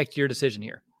that impact your decision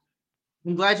here?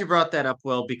 I'm glad you brought that up,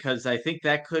 Will, because I think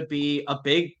that could be a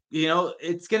big,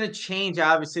 it's going to change,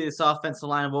 obviously, this offensive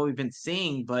line of what we've been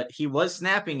seeing, but he was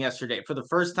snapping yesterday for the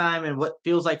first time in what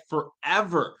feels like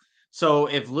forever. So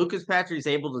if Lucas Patrick is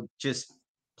able to just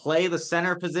play the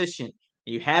center position,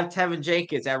 you have Tevin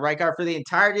Jenkins at right guard for the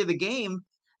entirety of the game,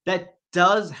 that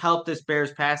does help this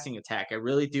Bears passing attack. I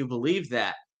really do believe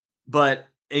that. But,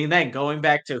 and then going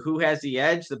back to who has the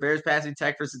edge, the Bears passing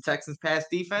attack versus the Texans pass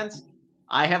defense,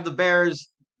 I have the Bears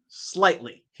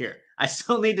slightly here. I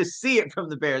still need to see it from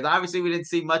the Bears. Obviously, we didn't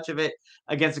see much of it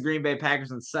against the Green Bay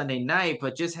Packers on Sunday night,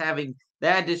 but just having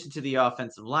that addition to the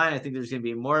offensive line, I think there's going to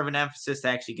be more of an emphasis to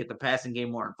actually get the passing game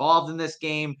more involved in this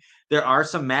game. There are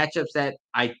some matchups that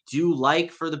I do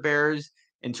like for the Bears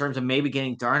in terms of maybe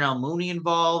getting Darnell Mooney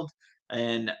involved.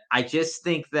 And I just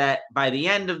think that by the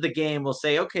end of the game, we'll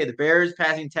say, okay, the Bears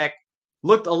passing tech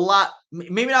looked a lot,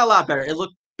 maybe not a lot better. It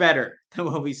looked better than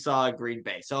what we saw at Green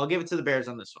Bay. So I'll give it to the Bears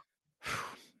on this one.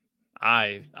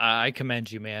 I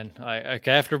commend you, man.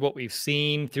 After what we've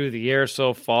seen through the year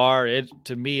so far,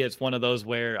 to me it's one of those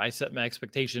where I set my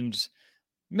expectations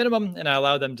minimum and I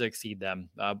allow them to exceed them.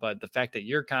 But the fact that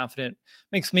you're confident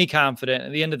makes me confident.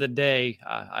 At the end of the day,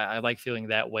 I like feeling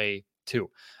that way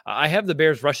too. I have the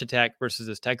Bears rush attack versus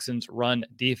this Texans run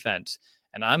defense.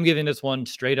 And I'm giving this one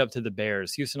straight up to the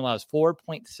Bears. Houston allows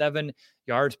 4.7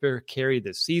 yards per carry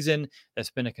this season. That's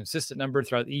been a consistent number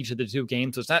throughout each of the two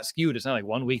games. So it's not skewed. It's not like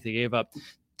 1 week they gave up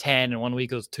 10 and 1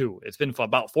 week it was 2. It's been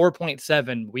about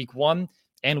 4.7 week 1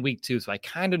 and week 2. So I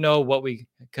kind of know what we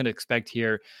can expect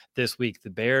here this week. The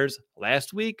Bears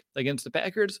last week against the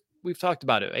Packers, we've talked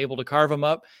about it, able to carve them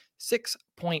up.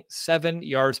 6.7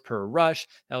 yards per rush.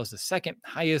 That was the second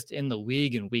highest in the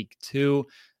league in week 2.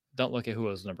 Don't look at who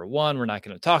was number 1. We're not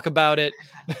going to talk about it.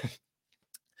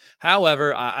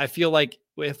 However, I feel like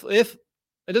if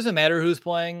it doesn't matter who's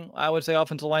playing, I would say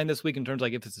offensive line this week in terms of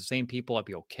like if it's the same people, I'd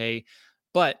be okay.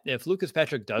 But if Lucas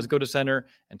Patrick does go to center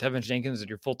and Tevin Jenkins is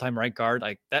your full-time right guard,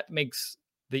 like that makes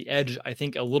the edge, I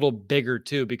think, a little bigger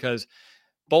too, because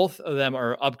both of them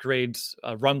are upgrades,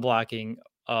 run blocking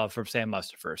from Sam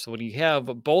Mustipher. So when you have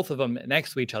both of them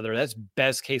next to each other, that's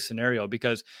best case scenario,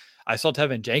 because I saw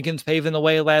Tevin Jenkins paving the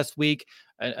way last week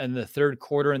in the third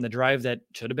quarter in the drive that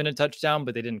should have been a touchdown,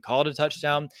 but they didn't call it a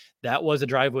touchdown. That was a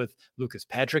drive with Lucas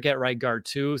Patrick at right guard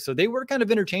too. So they were kind of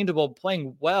interchangeable,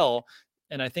 playing well.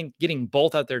 And I think getting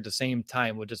both out there at the same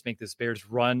time would just make this Bears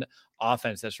run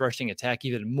offense, that's rushing attack,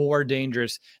 even more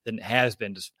dangerous than it has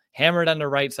been. Just hammered on the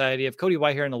right side. You have Cody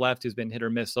Whitehair on the left, who's been hit or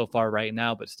miss so far right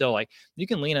now, but still, like, you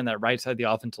can lean on that right side of the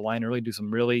offensive line and really do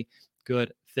some really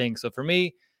good things. So for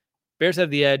me, Bears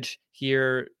have the edge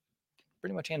here,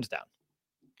 pretty much hands down.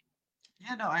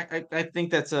 Yeah, no, I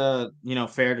think that's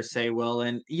fair to say, Will,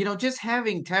 and just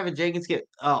having Tevin Jenkins get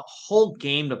a whole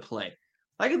game to play,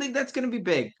 like, I think that's going to be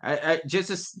big.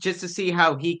 Just to see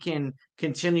how he can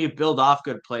continue to build off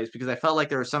good plays, because I felt like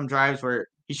there were some drives where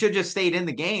he should just stayed in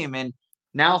the game. And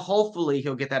now hopefully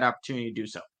he'll get that opportunity to do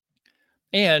so.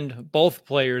 And both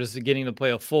players getting to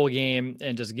play a full game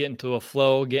and just get into a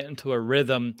flow, get into a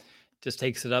rhythm, just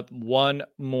takes it up one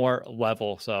more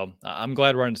level. So I'm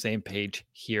glad we're on the same page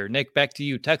here. Nick, back to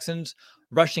you. Texans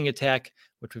rushing attack,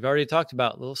 which we've already talked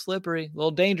about, a little slippery, a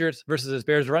little dangerous versus this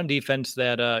Bears run defense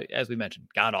that, as we mentioned,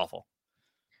 god awful.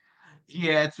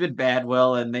 Yeah, it's been bad,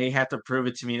 Will, and they have to prove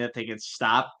it to me that they can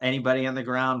stop anybody on the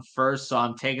ground first. So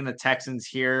I'm taking the Texans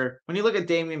here. When you look at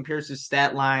Damian Pierce's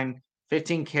stat line,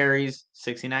 15 carries,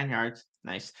 69 yards.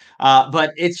 Nice.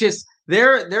 But it's just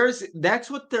there's that's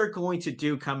what they're going to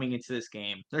do coming into this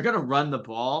game. They're gonna run the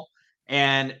ball.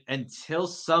 And until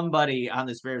somebody on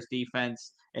this Bears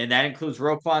defense, and that includes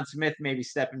Roquan Smith maybe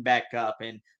stepping back up,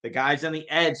 and the guys on the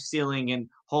edge sealing and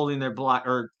holding their block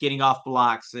or getting off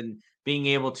blocks and being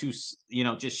able to,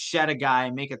 just shed a guy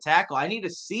and make a tackle. I need to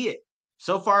see it.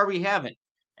 So far, we haven't.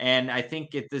 And I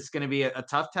think it's going to be a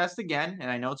tough test again.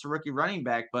 And I know it's a rookie running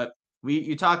back, but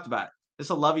you talked about it. This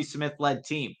is a Lovie Smith led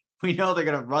team. We know they're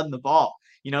going to run the ball.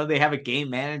 They have a game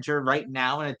manager right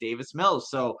now in a Davis Mills.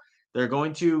 So they're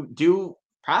going to do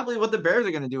probably what the Bears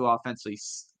are going to do offensively,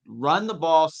 run the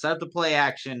ball, set the play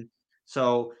action.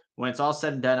 So when it's all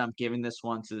said and done, I'm giving this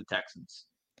one to the Texans.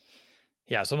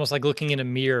 Yeah, it's almost like looking in a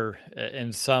mirror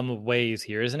in some ways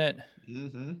here, isn't it?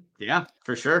 Mm-hmm. Yeah,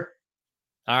 for sure.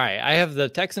 All right, I have the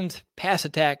Texans pass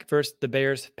attack versus the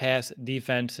Bears pass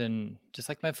defense, and just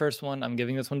like my first one, I'm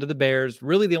giving this one to the Bears.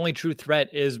 Really, the only true threat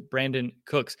is Brandon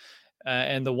Cooks,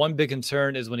 and the one big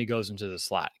concern is when he goes into the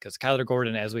slot, because Kyler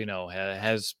Gordon, as we know,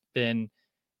 has been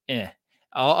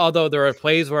Although there are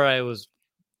plays where I was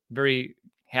very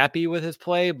happy with his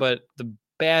play, but the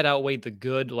bad outweighed the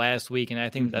good last week, and I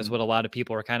think that's what a lot of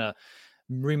people are kind of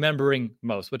remembering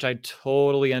most, which I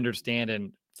totally understand.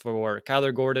 And for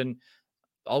Kyler Gordon,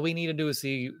 all we need to do is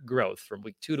see growth from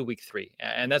week 2 to week 3.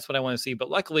 And that's what I want to see. But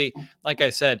luckily, like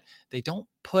I said, they don't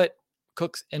put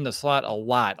Cooks in the slot a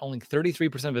lot. Only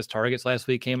 33% of his targets last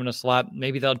week came in a slot.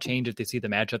 Maybe they'll change if they see the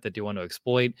matchup that they want to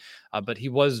exploit. But he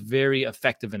was very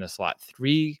effective in the slot.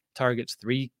 3 targets,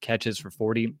 3 catches for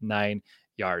 49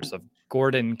 yards. So if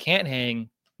Gordon can't hang,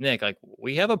 Nick,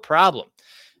 we have a problem.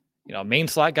 Main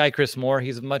slot guy, Chris Moore,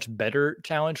 he's a much better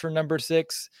challenge for number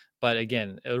 6. But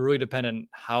again, it really depends on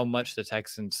how much the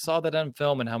Texans saw that on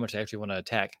film and how much they actually want to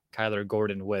attack Kyler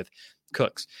Gordon with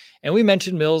Cooks. And we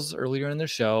mentioned Mills earlier in the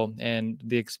show, and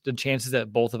the chances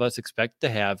that both of us expect to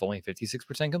have only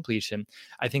 56% completion.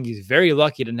 I think he's very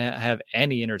lucky to not have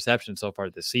any interception so far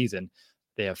this season.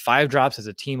 They have 5 drops as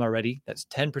a team already. That's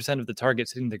 10% of the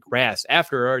targets hitting the grass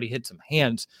after it already hit some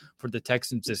hands for the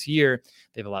Texans this year.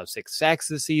 They've allowed 6 sacks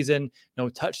this season. No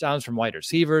touchdowns from wide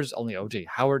receivers. Only O.J.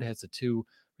 Howard has the 2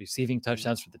 receiving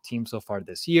touchdowns for the team so far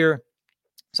this year.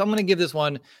 So I'm going to give this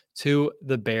one to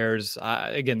the Bears.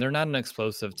 Again, they're not an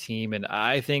explosive team, and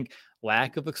I think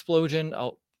lack of explosion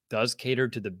does cater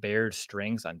to the Bears'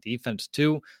 strengths on defense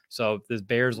too. So the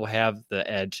Bears will have the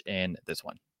edge in this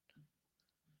one.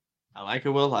 I like it,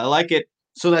 Will. I like it.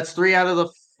 So that's 3 out of the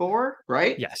 4,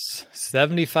 right? Yes,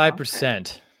 75%.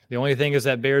 Okay. The only thing is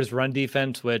that Bears run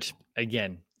defense, which,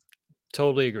 again,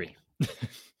 totally agree.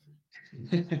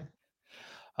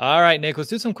 All right, Nick, let's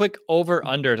do some quick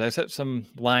over-unders. I set some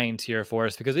lines here for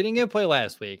us because we didn't get a play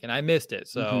last week, and I missed it.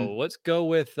 So let's go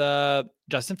with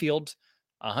Justin Fields,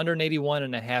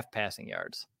 181.5 passing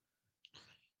yards.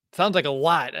 Sounds like a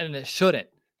lot, and it shouldn't.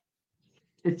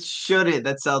 It shouldn't.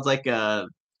 That sounds like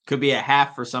could be a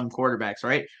half for some quarterbacks,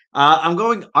 right? I'm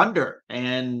going under.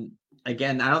 And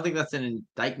again, I don't think that's an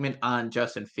indictment on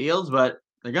Justin Fields, but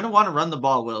they're going to want to run the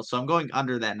ball, Will. So I'm going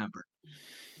under that number.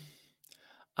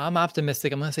 I'm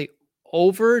optimistic. I'm going to say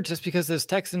over just because this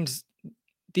Texans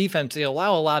defense, they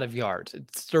allow a lot of yards.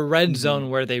 It's the red zone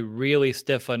where they really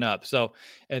stiffen up. So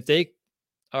if they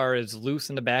are as loose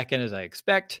in the back end as I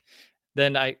expect,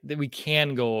 then we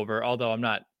can go over, although I'm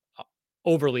not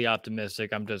overly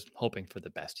optimistic. I'm just hoping for the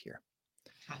best here.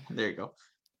 There you go.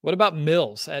 What about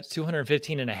Mills at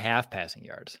 215.5 passing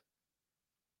yards?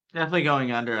 Definitely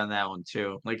going under on that one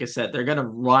too. Like I said, they're going to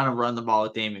want to run the ball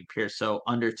with Damian Pierce, so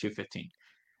under 215.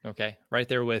 Okay, right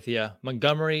there with you.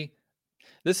 Montgomery,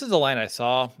 this is the line I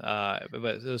saw, but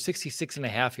it was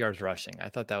 66.5 yards rushing. I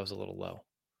thought that was a little low.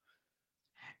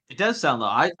 It does sound low.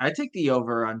 I take the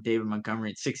over on David Montgomery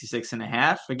at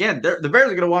 66.5. Again, the Bears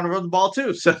are going to want to run the ball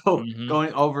too, so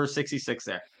going over 66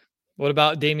 there. What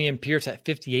about Damian Pierce at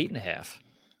 58.5?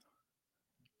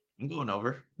 I'm going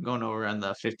over. I'm going over on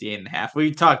the 58.5.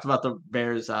 We talked about the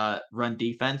Bears' run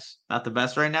defense, not the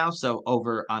best right now, so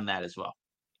over on that as well.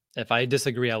 If I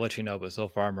disagree, I'll let you know, but so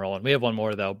far I'm rolling. We have one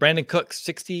more, though. Brandon Cooks,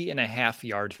 60.5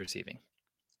 yards receiving.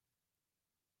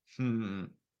 Hmm.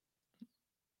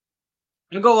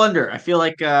 I'll go under. I feel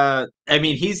like I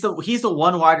mean he's the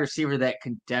one wide receiver that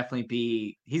can definitely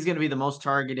be he's gonna be the most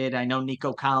targeted. I know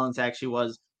Nico Collins actually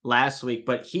was last week,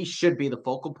 but he should be the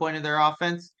focal point of their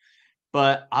offense.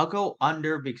 But I'll go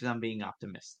under because I'm being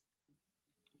optimistic.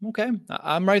 Okay,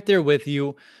 I'm right there with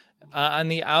you. On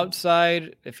the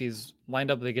outside, if he's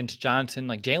lined up against Johnson,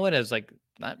 like Jalen has like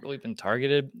not really been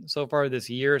targeted so far this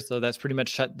year, so that's pretty much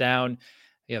shut down.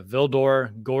 You have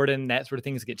Vildor, Gordon, that sort of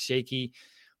things get shaky.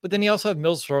 But then you also have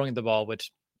Mills throwing the ball,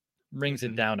 which brings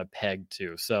it Mhm. down a peg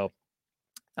too. So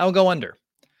I'll go under.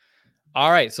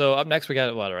 All right. So up next, we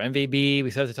got what our MVP.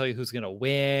 We said to tell you who's going to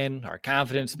win, our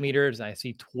confidence meters. I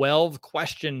see 12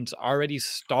 questions already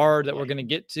starred that we're going to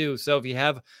get to. So if you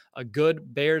have a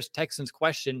good Bears Texans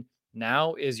question,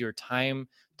 now is your time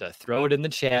to throw it in the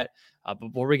chat.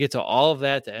 Before we get to all of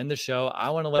that to end the show, I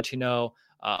want to let you know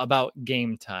about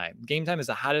Game Time. Game Time is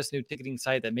the hottest new ticketing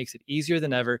site that makes it easier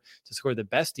than ever to score the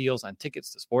best deals on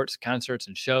tickets to sports, concerts,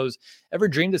 and shows. Ever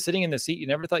dreamed of sitting in the seat you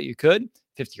never thought you could?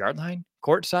 50-yard line,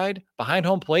 courtside, behind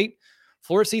home plate,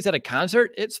 floor seats at a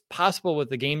concert? It's possible with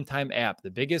the Game Time app.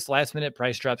 The biggest last-minute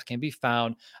price drops can be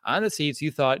found on the seats you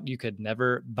thought you could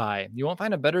never buy. You won't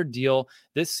find a better deal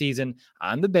this season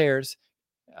on the Bears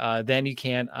than you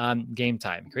can on Game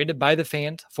Time. Created by the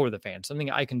fans for the fans, something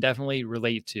I can definitely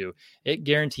relate to. It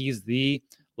guarantees the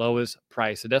lowest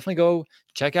price. So definitely go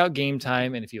check out Game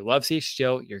Time. And if you love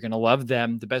CHGO, you're going to love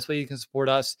them. The best way you can support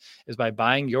us is by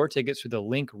buying your tickets through the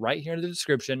link right here in the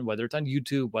description, whether it's on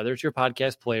YouTube, whether it's your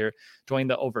podcast player. Join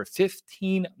the over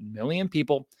 15 million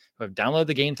people who have downloaded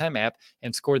the Game Time app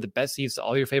and scored the best seats to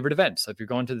all your favorite events. So if you're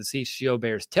going to the CHGO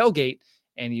Bears tailgate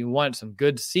and you want some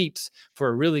good seats for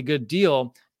a really good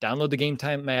deal, download the Game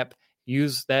Time app,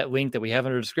 use that link that we have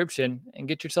in our description, and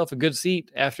get yourself a good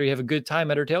seat after you have a good time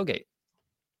at our tailgate.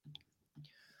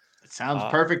 It sounds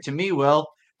perfect to me, Will.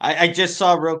 I just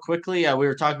saw real quickly, we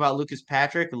were talking about Lucas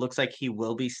Patrick. It looks like he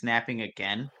will be snapping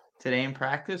again today in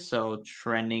practice, so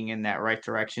trending in that right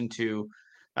direction to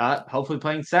hopefully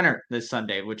playing center this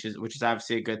Sunday, which is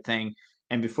obviously a good thing.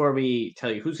 And before we tell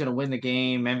you who's going to win the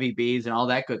game, MVBs, and all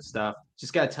that good stuff,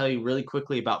 just got to tell you really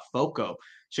quickly about FOCO.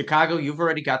 Chicago, you've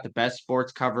already got the best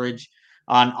sports coverage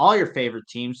on all your favorite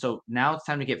teams. So now it's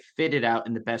time to get fitted out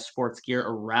in the best sports gear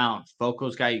around.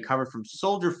 Foco's got you covered from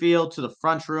Soldier Field to the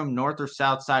front room, north or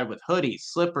south side, with hoodies,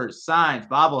 slippers, signs,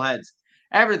 bobbleheads,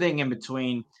 everything in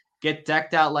between. Get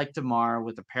decked out like tomorrow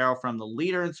with apparel from the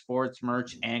leader in sports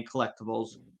merch and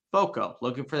collectibles, Foco.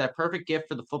 Looking for that perfect gift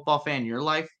for the football fan in your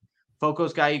life?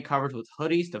 Foco's got you covered with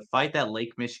hoodies to fight that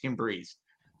Lake Michigan breeze.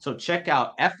 So check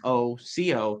out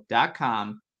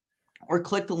foco.com or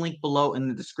click the link below in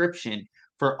the description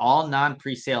for all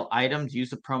non-presale items. Use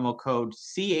the promo code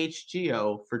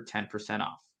CHGO for 10%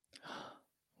 off.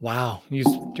 Wow. You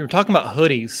were talking about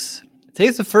hoodies.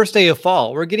 Today's the first day of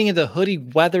fall. We're getting into hoodie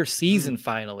weather season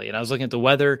finally. And I was looking at the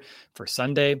weather for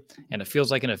Sunday, and it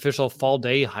feels like an official fall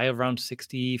day, high of around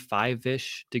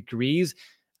 65-ish degrees.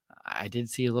 I did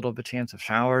see a little bit chance of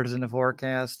showers in the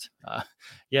forecast.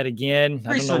 Yet again,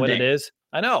 I don't know what it is.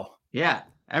 I know. Yeah.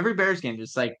 Every Bears game,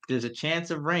 just like there's a chance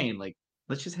of rain. Like,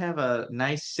 let's just have a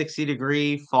nice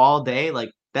 60-degree fall day. Like,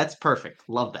 that's perfect.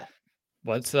 Love that.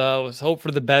 Let's hope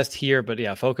for the best here, but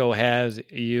yeah, Foco has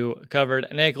you covered.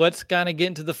 Nick, let's kind of get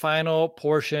into the final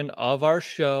portion of our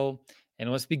show,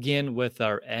 and let's begin with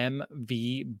our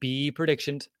MVB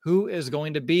predictions. Who is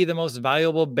going to be the most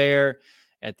valuable Bear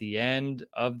at the end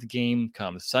of the game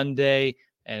come Sunday?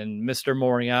 And Mr.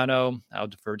 Moriano, I'll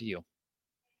defer to you.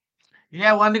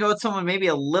 Yeah, I wanted to go with someone maybe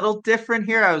a little different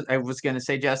here. I was going to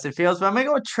say Justin Fields, but I'm going to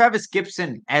go with Travis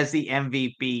Gibson as the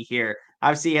MVP here.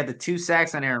 Obviously, he had the 2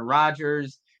 sacks on Aaron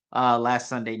Rodgers last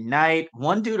Sunday night.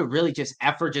 One due to really just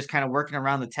effort, just kind of working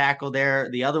around the tackle there.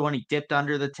 The other one, he dipped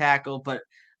under the tackle. But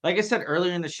like I said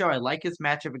earlier in the show, I like his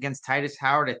matchup against Titus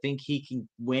Howard. I think he can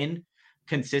win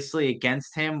consistently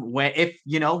against him when if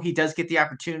he does get the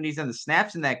opportunities and the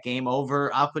snaps in that game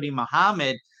over Alpadi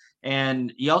Muhammad.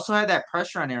 And you also had that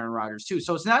pressure on Aaron Rodgers too.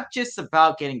 So it's not just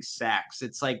about getting sacks.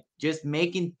 It's like just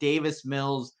making Davis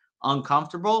Mills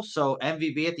uncomfortable. So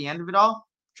MVP at the end of it all,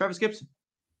 Travis Gibson.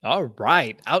 All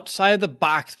right. Outside of the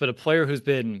box, but a player who's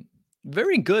been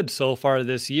very good so far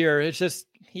this year. It's just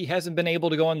he hasn't been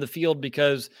able to go on the field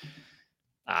because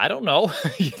I don't know.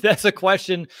 That's a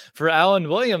question for Alan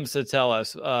Williams to tell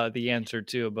us the answer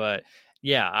to. But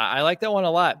yeah, I like that one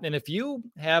a lot. And if you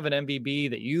have an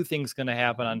MVB that you think is going to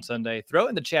happen on Sunday, throw it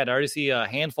in the chat. I already see a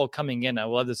handful coming in. I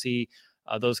would love to see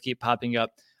those keep popping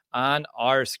up on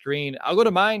our screen. I'll go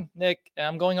to mine, Nick.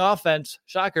 I'm going offense.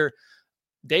 Shocker.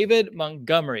 David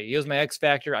Montgomery, he was my X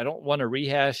factor. I don't want to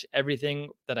rehash everything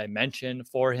that I mentioned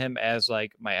for him as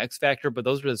like my X factor, but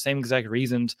those are the same exact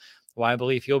reasons why I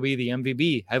believe he'll be the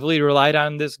MVP. Heavily relied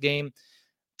on this game.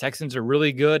 Texans are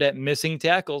really good at missing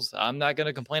tackles. I'm not going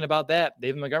to complain about that.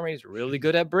 David Montgomery is really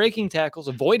good at breaking tackles,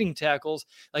 avoiding tackles.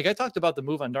 Like I talked about the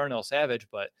move on Darnell Savage,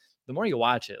 but the more you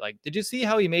watch it, like, did you see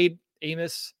how he made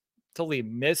Amos totally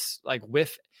miss, like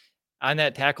whiff on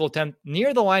that tackle attempt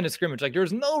near the line of scrimmage? Like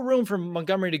there's no room for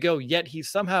Montgomery to go, yet he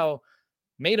somehow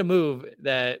made a move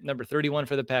that number 31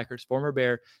 for the Packers, former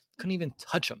Bear, couldn't even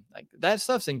touch him. Like that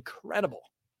stuff's incredible.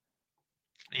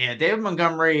 Yeah, David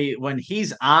Montgomery, when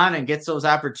he's on and gets those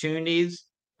opportunities,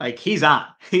 like he's on.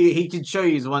 He can show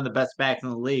you he's one of the best backs in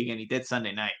the league, and he did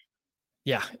Sunday night.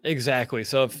 Yeah, exactly.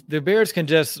 So if the Bears can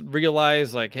just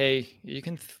realize, like, hey, you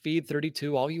can feed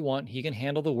 32 all you want, he can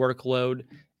handle the workload,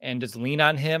 and just lean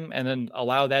on him and then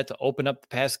allow that to open up the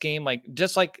pass game. Like,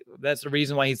 just like that's the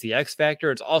reason why he's the X factor.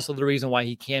 It's also the reason why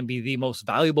he can be the most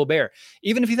valuable Bear,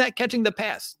 even if he's not catching the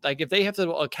pass. Like, if they have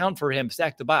to account for him,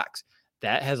 stack the box,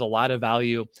 that has a lot of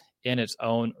value in its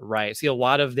own right. I see a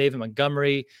lot of David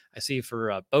Montgomery. I see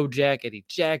for Bojack, Eddie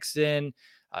Jackson,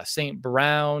 St.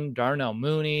 Brown, Darnell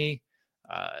Mooney.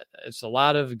 It's a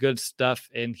lot of good stuff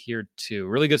in here too.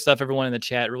 Really good stuff, everyone in the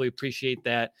chat. Really appreciate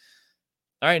that.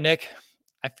 All right, Nick,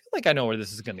 I feel like I know where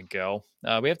this is going to go.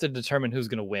 We have to determine who's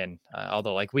going to win,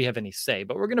 although like we have any say,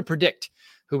 but we're going to predict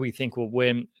who we think will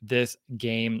win this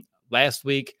game. Last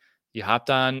week, you hopped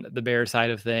on the Bear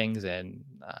side of things, and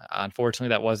unfortunately,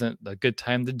 that wasn't a good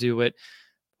time to do it.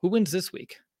 Who wins this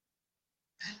week?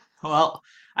 Well,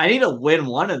 I need to win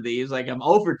one of these. Like I'm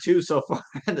over 2 so far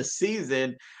in the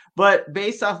season. But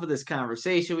based off of this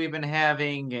conversation we've been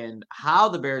having and how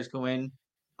the Bears go in,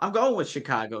 I'm going with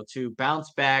Chicago to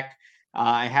bounce back.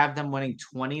 I have them winning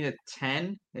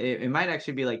 20-10. It might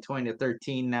actually be like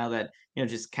 20-13 now that,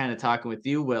 just kind of talking with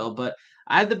you, Will. But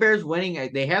I have the Bears winning.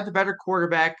 They have the better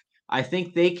quarterback. I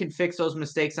think they can fix those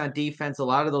mistakes on defense, a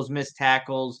lot of those missed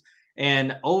tackles.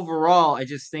 And overall, I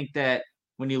just think that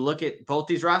when you look at both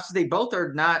these rosters, they both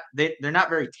are not, they're not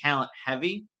very talent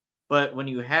heavy. But when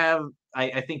you have,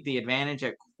 I think the advantage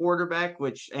at quarterback,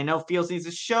 which I know Fields needs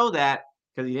to show that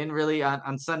because he didn't really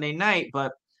on Sunday night,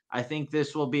 but I think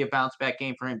this will be a bounce back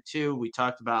game for him too. We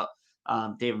talked about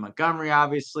David Montgomery,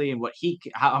 obviously, and what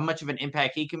how much of an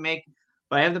impact he can make.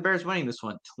 But I have the Bears winning this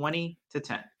one, 20-10.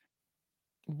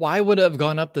 Why would it have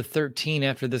gone up to 13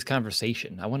 after this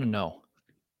conversation? I want to know.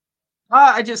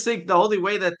 I just think the only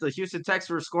way that the Houston Texans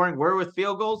were scoring were with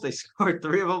field goals. They scored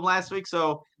 3 of them last week.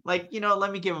 So, let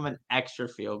me give them an extra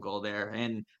field goal there.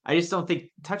 And I just don't think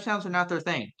touchdowns are not their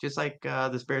thing, just like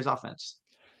this Bears offense.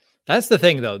 That's the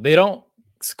thing, though. They don't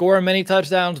score many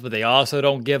touchdowns, but they also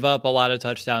don't give up a lot of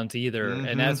touchdowns either. Mm-hmm.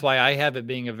 And that's why I have it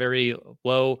being a very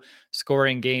low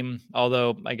scoring game.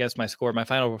 Although I guess my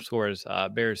final score is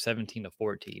Bears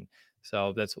 17-14.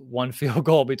 So that's one field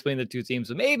goal between the two teams.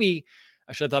 So maybe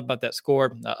I should have thought about that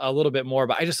score a little bit more,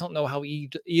 but I just don't know how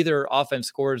either offense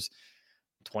scores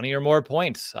 20 or more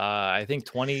points. I think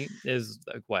 20 is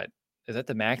what? Is that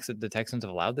the max that the Texans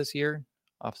have allowed this year?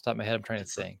 Off the top of my head, I'm trying to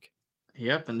think.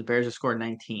 Yep, and the Bears have scored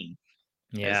 19.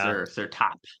 Yeah. As their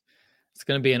top. It's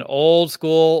going to be an old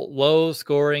school, low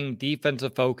scoring,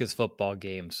 defensive focused football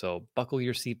game. So buckle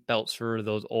your seatbelts for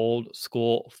those old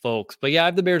school folks. But yeah, I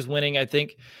have the Bears winning. I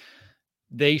think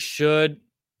they should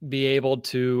be able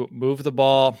to move the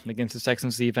ball against the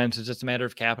Texans defense. It's just a matter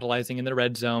of capitalizing in the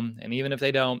red zone. And even if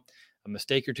they don't, a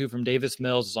mistake or two from Davis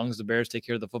Mills, as long as the Bears take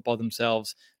care of the football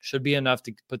themselves, should be enough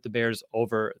to put the Bears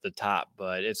over the top.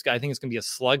 But I think it's going to be a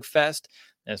slugfest.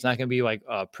 And it's not going to be like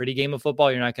a pretty game of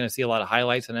football. You're not going to see a lot of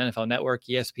highlights on NFL Network,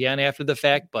 ESPN after the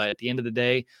fact. But at the end of the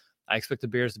day, I expect the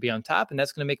Bears to be on top. And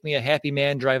that's going to make me a happy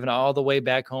man driving all the way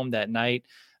back home that night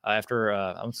after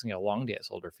I'm saying a long day at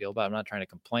Soldier Field. But I'm not trying to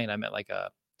complain. I meant like a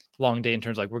long day in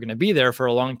terms of like we're going to be there for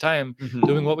a long time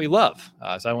doing what we love.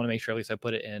 So I want to make sure at least I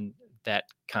put it in that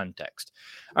context.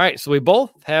 All right. So we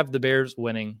both have the Bears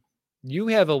winning. You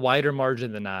have a wider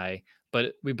margin than I,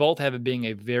 but we both have it being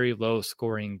a very low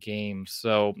scoring game.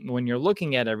 So when you're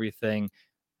looking at everything,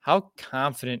 how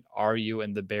confident are you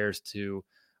in the Bears to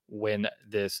win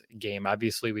this game?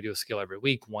 Obviously, we do a scale every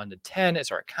week, 1 to 10.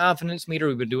 It's our confidence meter.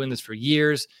 We've been doing this for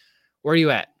years. Where are you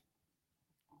at?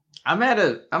 I'm at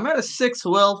a 6,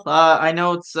 Will. I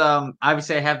know it's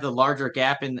obviously I have the larger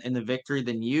gap in the victory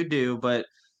than you do, but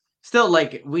still,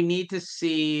 like, we need to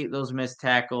see those missed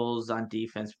tackles on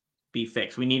defense be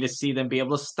fixed. We need to see them be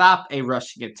able to stop a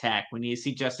rushing attack. We need to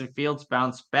see Justin Fields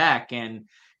bounce back. And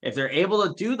if they're able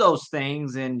to do those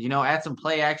things and, add some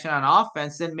play action on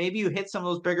offense, then maybe you hit some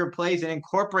of those bigger plays and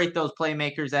incorporate those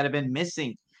playmakers that have been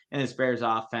missing in this Bears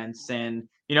offense. And,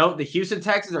 the Houston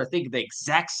Texans are thinking the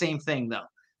exact same thing, though.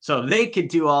 So if they could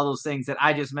do all those things that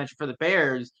I just mentioned for the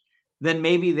Bears, then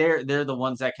maybe they're the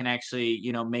ones that can actually,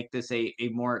 make this a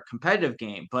more competitive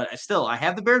game. But still, I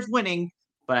have the Bears winning,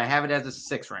 but I have it as a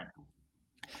 6 right now.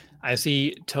 I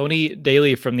see Tony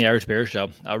Daly from the Irish Bears Show,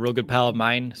 a real good pal of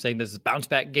mine, saying this is a bounce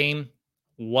back game.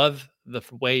 Love the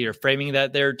way you're framing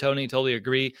that there, Tony. Totally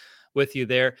agree with you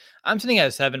there. I'm sitting at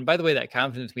a 7. By the way, that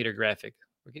confidence meter graphic,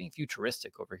 we're getting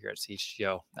futuristic over here at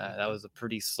CHGO. That was a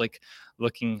pretty slick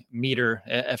looking meter,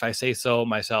 if I say so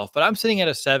myself. But I'm sitting at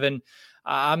a 7.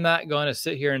 I'm not going to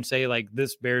sit here and say like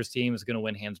this Bears team is going to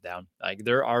win hands down. Like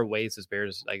there are ways the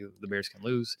Bears can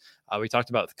lose. We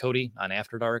talked about Cody on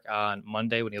After Dark on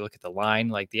Monday. When you look at the line,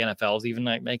 like the NFL is even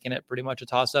like making it pretty much a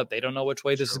toss up. They don't know which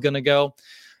way this is going to go.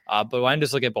 But when I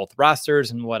just look at both rosters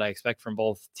and what I expect from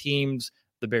both teams,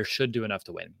 the Bears should do enough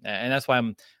to win. And that's why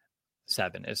I'm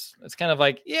 7. It's kind of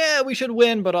like, yeah, we should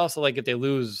win, but also like if they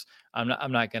lose, I'm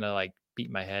not going to like beat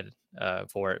my head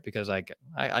for it, because like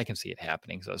I can see it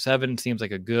happening. So 7 seems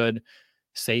like a good,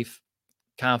 safe,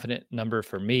 confident number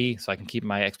for me, so I can keep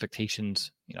my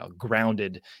expectations,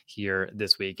 grounded here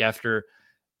this week. After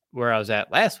where I was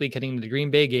at last week heading to the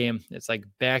Green Bay game, it's like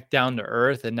back down to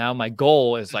earth. And now my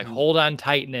goal is like, hold on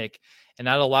tight, Nick, and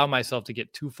not allow myself to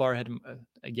get too far ahead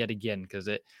yet again, because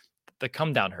the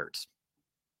come down hurts.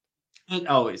 It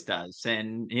always does.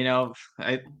 And,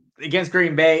 against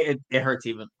Green Bay, it hurts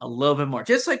even a little bit more.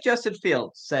 Just like Justin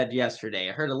Fields said yesterday,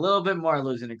 it hurt a little bit more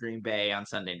losing to Green Bay on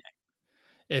Sunday night.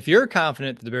 If you're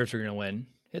confident that the Bears are going to win,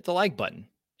 hit the like button.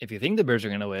 If you think the Bears are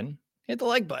going to win, hit the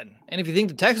like button. And if you think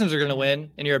the Texans are going to win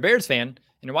and you're a Bears fan and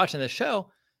you're watching this show,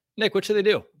 Nick, what should they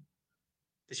do?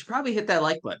 They should probably hit that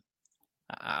like button.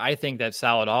 I think that's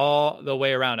solid all the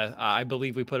way around. I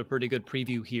believe we put a pretty good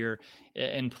preview here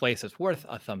in place. It's worth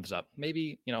a thumbs up,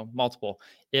 maybe, multiple,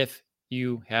 if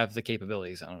you have the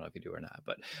capabilities. I don't know if you do or not,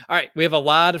 but all right. We have a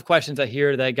lot of questions out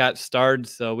here that got started.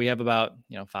 So we have about,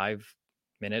 5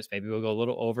 minutes. Maybe we'll go a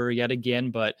little over yet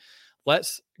again, but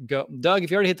let's go. Doug,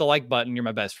 if you already hit the like button, you're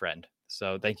my best friend.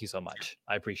 So thank you so much.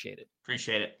 I appreciate it.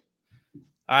 Appreciate it.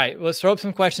 All right. Let's throw up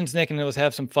some questions, Nick, and let's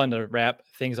have some fun to wrap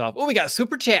things off. Oh, we got a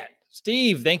super chat.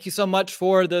 Steve, thank you so much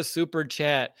for the super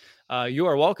chat. You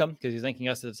are welcome, because he's thanking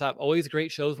us at the top. Always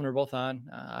great shows when we're both on.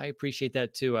 I appreciate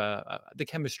that too. The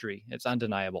chemistry, it's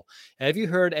undeniable. Have you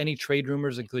heard any trade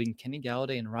rumors, including Kenny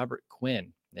Galladay and Robert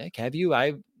Quinn? Nick, have you?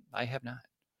 I have not.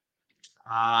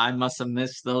 I must have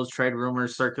missed those trade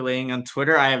rumors circulating on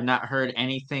Twitter. I have not heard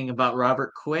anything about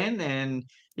Robert Quinn, and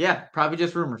yeah, probably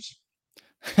just rumors.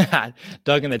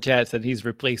 Doug in the chat said he's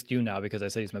replaced you now because I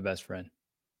said he's my best friend.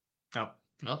 Oh,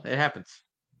 well, it happens.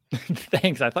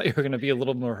 Thanks. I thought you were going to be a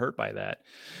little more hurt by that.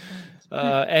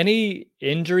 Any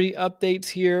injury updates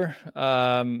here?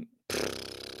 Other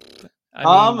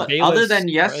Bayless, than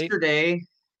yesterday, right?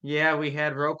 Yeah, we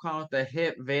had Roquan with the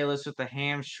hip, Bayless with the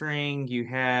hamstring. You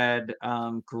had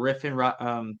Ryan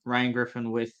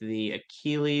Griffin with the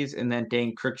Achilles, and then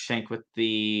Dane Cruikshank with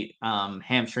the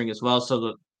hamstring as well.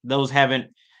 So those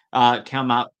haven't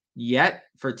come out yet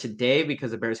for today, because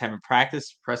the Bears haven't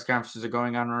practiced. Press conferences are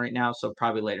going on right now, so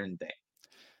probably later in the day.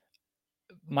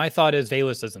 My thought is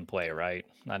Bayless doesn't play, right?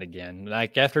 Not again.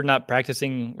 Like after not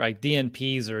practicing, like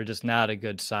DNPs are just not a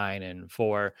good sign. And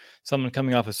for someone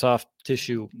coming off a soft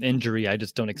tissue injury, I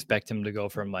just don't expect him to go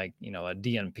from like, a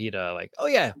DNP to like, oh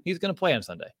yeah, he's going to play on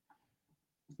Sunday.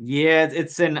 Yeah,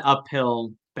 it's an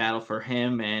uphill battle for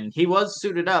him. And he was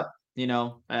suited up,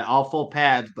 all full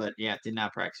pads, but yeah, did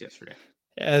not practice yesterday.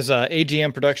 As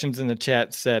AGM Productions in the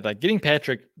chat said, like getting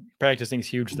Patrick practicing is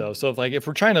huge though. So if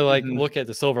we're trying to look at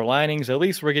the silver linings, at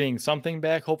least we're getting something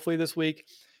back. Hopefully this week,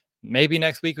 maybe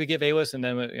next week we get Bayless, and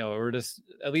then we're just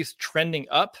at least trending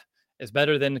up. Is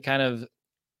better than kind of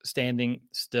standing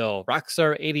still.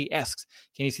 Rockstar 80 asks,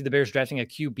 can you see the Bears drafting a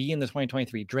QB in the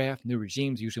 2023 draft? New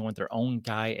regimes usually want their own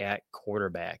guy at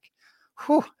quarterback.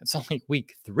 Whew, it's only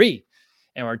week 3.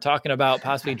 And we're talking about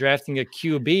possibly drafting a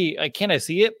QB. Can I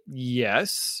see it?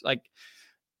 Yes.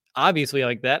 Obviously,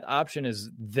 that option is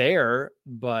there.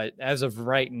 But as of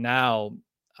right now,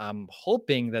 I'm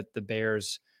hoping that the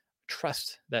Bears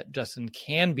trust that Justin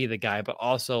can be the guy, but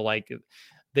also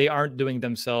they aren't doing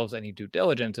themselves any due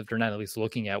diligence if they're not at least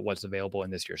looking at what's available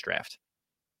in this year's draft.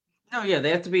 No, yeah, they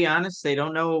have to be honest. They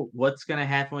don't know what's going to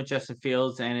happen with Justin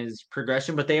Fields and his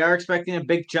progression, but they are expecting a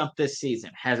big jump this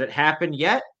season. Has it happened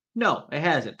yet? No, it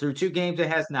hasn't. Through 2 games, it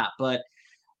has not. But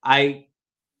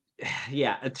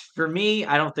it's for me.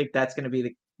 I don't think that's going to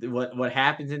be what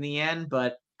happens in the end.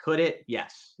 But could it?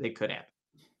 Yes, it could happen.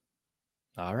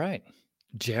 All right.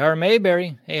 JR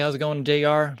Mayberry. Hey, how's it going,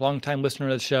 JR? Longtime listener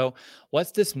of the show.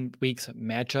 What's this week's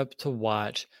matchup to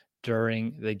watch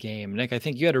during the game? Nick, I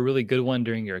think you had a really good one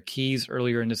during your keys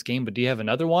earlier in this game, but do you have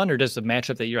another one or just a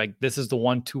matchup that you're like, this is the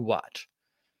one to watch?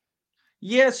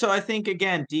 Yeah, so I think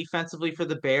again, defensively for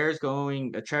the Bears,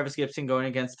 going Travis Gibson going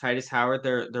against Titus Howard,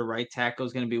 their right tackle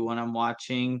is going to be one I'm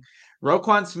watching.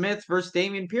 Roquan Smith versus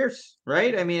Damian Pierce,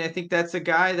 right? I mean, I think that's a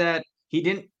guy that he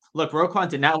didn't look. Roquan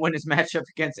did not win his matchup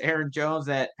against Aaron Jones,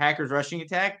 that Packers rushing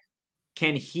attack.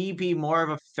 Can he be more of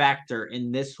a factor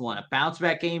in this one? A bounce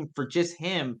back game for just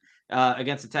him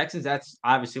against the Texans? That's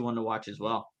obviously one to watch as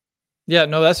well. Yeah,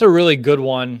 no, that's a really good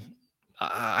one.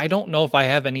 I don't know if I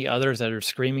have any others that are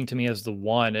screaming to me as the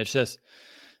one. It's just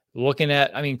looking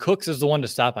at, I mean, Cooks is the one to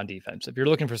stop on defense. If you're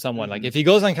looking for someone, like if he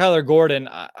goes on Kyler Gordon,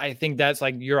 I think that's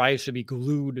like your eyes should be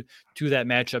glued to that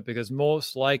matchup because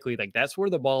most likely, like that's where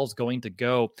the ball's going to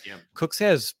go. Yep. Cooks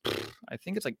has, I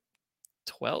think it's like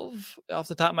 12 off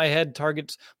the top of my head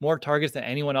more targets than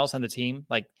anyone else on the team.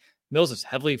 Like Mills is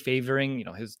heavily favoring,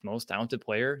 his most talented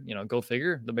player. Go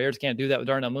figure. The Bears can't do that with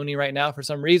Darnell Mooney right now for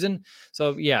some reason.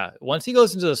 So yeah, once he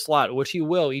goes into the slot, which he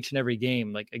will each and every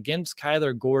game, like against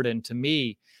Kyler Gordon, to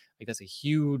me, like that's a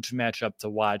huge matchup to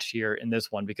watch here in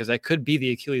this one because that could be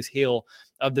the Achilles heel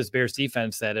of this Bears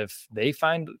defense. That if they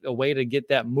find a way to get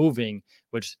that moving,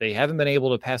 which they haven't been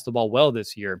able to pass the ball well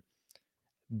this year,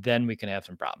 then we can have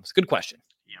some problems. Good question.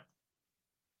 Yeah.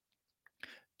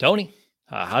 Tony,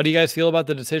 how do you guys feel about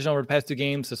the decision over the past two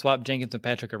games to swap Jenkins and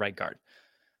Patrick at right guard?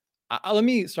 Let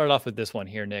me start off with this one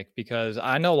here, Nick, because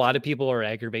I know a lot of people are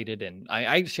aggravated, and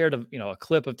I shared a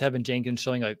clip of Tevin Jenkins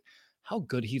showing like how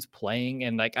good he's playing,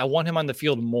 and like I want him on the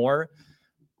field more.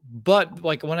 But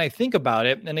like when I think about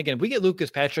it, and again, we get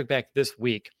Lucas Patrick back this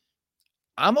week.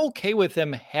 I'm okay with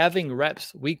him having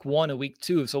reps week 1 and week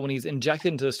 2. So when he's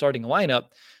injected into the starting lineup,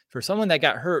 for someone that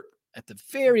got hurt at the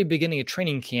very beginning of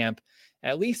training camp,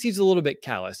 at least he's a little bit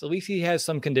callous. At least he has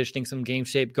some conditioning, some game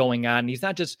shape going on. He's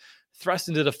not just thrust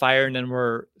into the fire. And then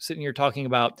we're sitting here talking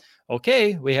about,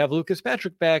 okay, we have Lucas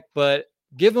Patrick back, but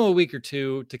give him a week or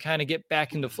two to kind of get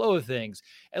back into flow of things.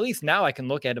 At least now I can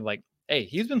look at him like, hey,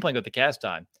 he's been playing with the cast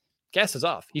on. Cast is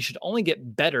off. He should only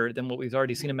get better than what we've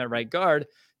already seen him at right guard.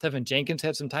 Tevin Jenkins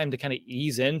had some time to kind of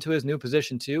ease into his new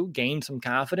position too, gain some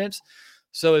confidence.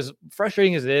 So as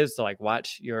frustrating as it is to like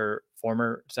watch your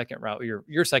former second round,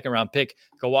 your second round pick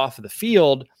go off of the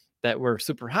field that we're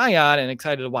super high on and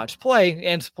excited to watch play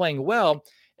and it's playing well,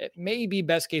 it may be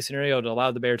best case scenario to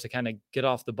allow the Bears to kind of get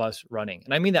off the bus running.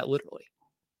 And I mean that literally.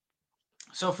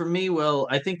 So for me, Will,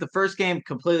 I think the first game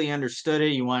completely understood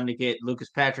it. You wanted to get Lucas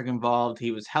Patrick involved.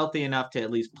 He was healthy enough to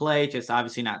at least play, just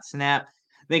obviously not snap.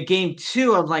 Then game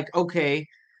 2, I'm like, okay,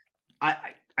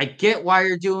 I get why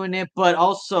you're doing it, but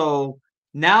also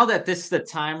now that this is the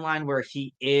timeline where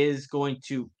he is going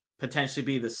to potentially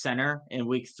be the center in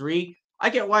week 3, I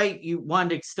get why you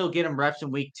wanted to still get him reps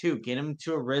in week 2, get him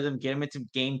to a rhythm, get him into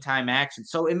game time action.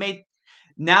 So it made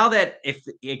now that if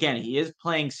again he is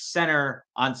playing center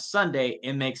on Sunday,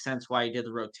 it makes sense why he did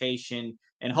the rotation.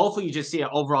 And hopefully you just see an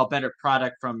overall better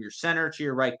product from your center to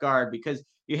your right guard because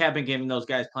you have been giving those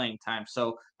guys playing time.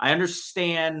 So I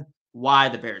understand why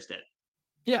the Bears did it.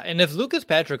 Yeah, and if Lucas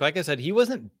Patrick, like I said, he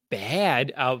wasn't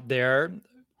bad out there.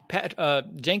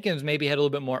 Jenkins maybe had a little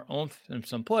bit more oomph and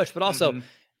some push, but also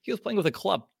he was playing with a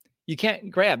club. You can't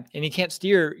grab and you can't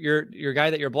steer your guy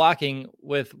that you're blocking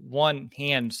with one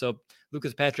hand. So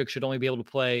Lucas Patrick should only be able to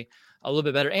play a little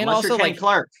bit better. And Unless also you're Kenny like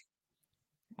Clark.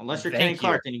 Unless you're Kenny Thank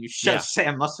Clark, you. then you shove Yeah.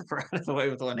 Sam Mustipher out of the way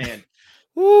with one hand.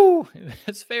 Woo,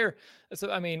 that's fair.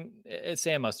 So I mean, it's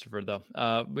Sam Mustipher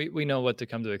though. We know what to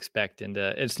come to expect, and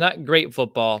it's not great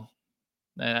football.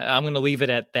 I'm going to leave it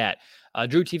at that.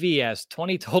 Drew TV asks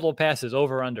 20 total passes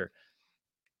over under.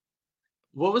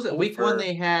 What was it? Week 1 Over.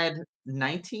 they had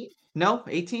 19? No,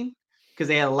 18? Because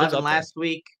they had It was 11 up there. last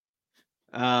week.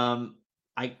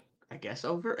 I guess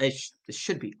over. It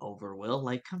should be over. Will,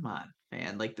 like, come on,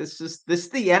 man. Like this is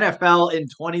the NFL in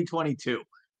 2022.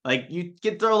 Like you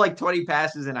could throw like 20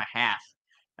 passes and a half.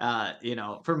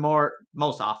 For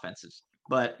most offenses.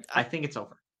 But I think it's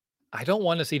over. I don't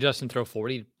want to see Justin throw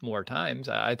 40 more times.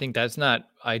 I think that's not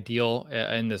ideal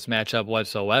in this matchup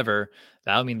whatsoever.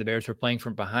 That would mean the Bears were playing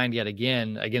from behind yet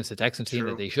again against the Texans team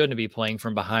that they shouldn't be playing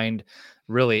from behind.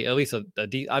 Really, at least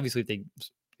obviously if they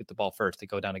get the ball first, they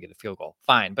go down and get a field goal.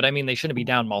 Fine. But I mean, they shouldn't be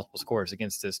down multiple scores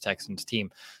against this Texans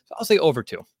team. So I'll say over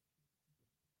 2.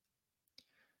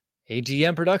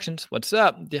 AGM Productions, what's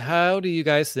up? How do you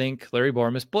guys think Larry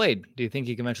Borum is played? Do you think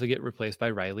he can eventually get replaced by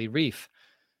Riley Reef?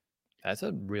 That's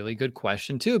a really good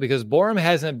question too, because Borum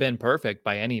hasn't been perfect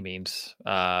by any means.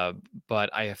 But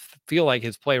I feel like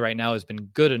his play right now has been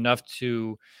good enough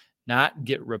to not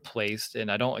get replaced.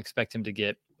 And I don't expect him to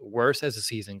get worse as the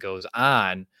season goes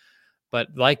on. But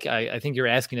like I think you're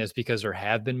asking us because there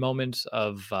have been moments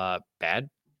of bad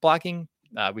blocking.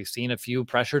 We've seen a few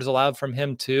pressures allowed from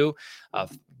him too,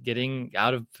 getting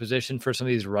out of position for some of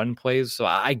these run plays. So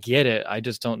I get it. I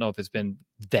just don't know if it's been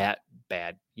that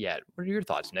bad yet. What are your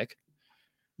thoughts, Nick?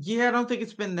 Yeah, I don't think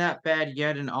it's been that bad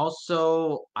yet, and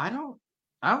also I don't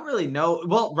really know.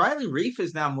 Well, Riley Reef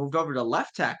has now moved over to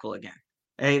left tackle again.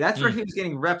 Hey, that's where Mm, he was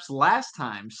getting reps last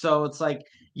time. So it's like,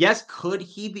 yes, could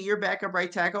he be your backup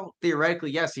right tackle? Theoretically,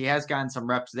 yes, he has gotten some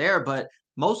reps there, but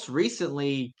most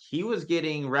recently he was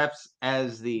getting reps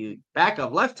as the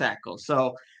backup left tackle.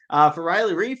 So for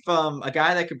Riley Reef, a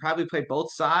guy that could probably play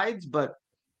both sides, but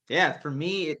yeah, for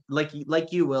me, like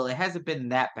you will, it hasn't been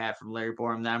that bad from Larry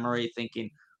Borum that I'm already thinking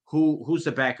who's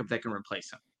the backup that can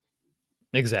replace him.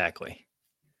 exactly.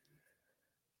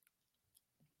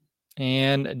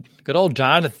 And good old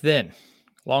Jonathan,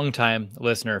 longtime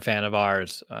listener, fan of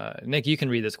ours. Nick, you can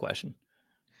read this question.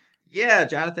 Yeah,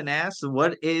 Jonathan asks,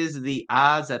 what is the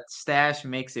odds that Stash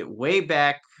makes it way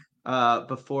back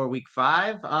before week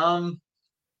 5?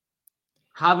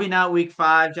 Probably not week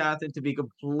 5, Jonathan, to be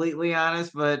completely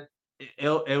honest, but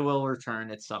it will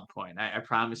return at some point. I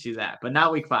promise you that, but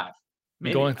not week 5.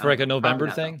 Maybe Going I for don't like a know. Probably November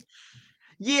not though. thing?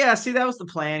 Yeah, see, that was the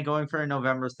plan going for a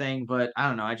November thing, but I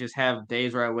don't know. I just have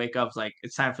days where I wake up it's like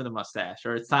it's time for the mustache,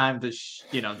 or it's time to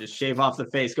just shave off the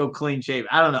face, go clean shave.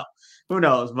 I don't know, who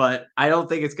knows, but I don't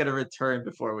think it's gonna return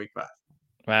before week 5.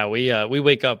 Wow, we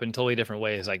wake up in totally different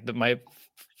ways. Like my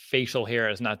facial hair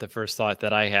is not the first thought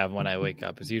that I have when I wake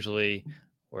up. It's usually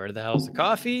where the hell's the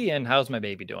coffee and how's my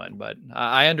baby doing? But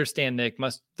I understand, Nick.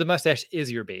 The mustache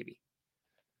is your baby.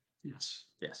 Yes,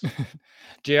 yes.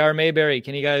 Jr. Mayberry,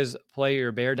 can you guys play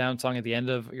your Bear Down song at the end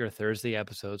of your Thursday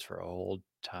episodes for old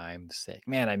time's sake?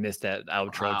 Man, I missed that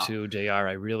outro Wow. too, Jr.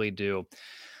 I really do.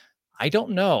 I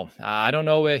don't know. I don't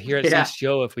know here at Yeah.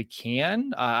 CHGO if we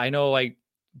can. I know like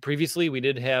previously we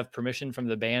did have permission from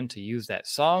the band to use that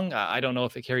song. I don't know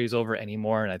if it carries over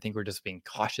anymore, and I think we're just being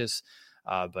cautious.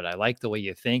 But I like the way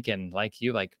you think, and like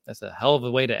you, like that's a hell of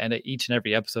a way to end each and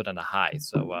every episode on a high.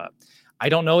 So I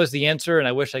don't know is the answer, and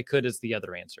I wish I could is the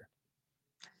other answer.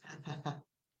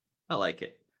 I like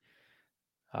it.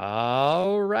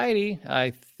 All righty.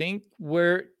 I think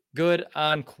we're good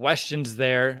on questions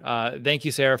there. Thank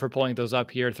you, Sarah, for pulling those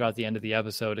up here throughout the end of the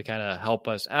episode to kind of help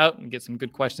us out and get some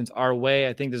good questions our way.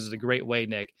 I think this is a great way,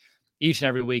 Nick, each and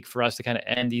every week for us to kind of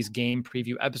end these game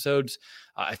preview episodes.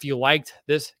 If you liked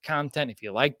this content, if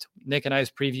you liked Nick and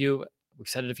I's preview, we've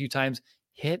said it a few times,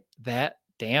 hit that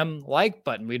damn like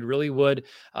button. We'd really would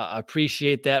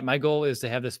appreciate that. My goal is to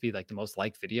have this be like the most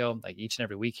liked video like each and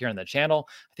every week here on the channel.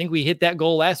 I think we hit that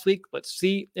goal last week. Let's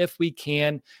see if we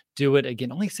can do it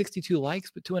again. Only 62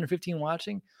 likes, but 215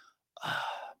 watching.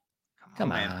 Come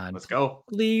man. on. Let's go.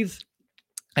 Please.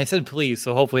 I said please,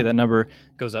 so hopefully that number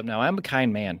goes up now. I'm a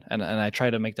kind man, and I try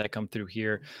to make that come through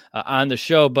here on the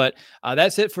show. But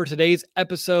that's it for today's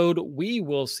episode. We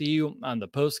will see you on the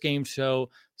post-game show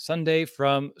Sunday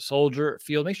from Soldier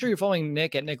Field. Make sure you're following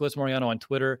Nick at Nicholas Moriano on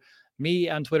Twitter, me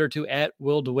on Twitter too, at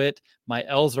Will DeWitt. My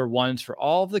L's are ones for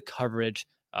all of the coverage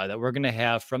that we're going to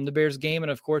have from the Bears game.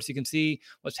 And of course, you can see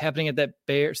what's happening at that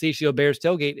CHGO Bears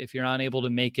tailgate if you're not able to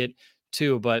make it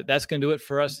too. But that's going to do it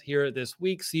for us here this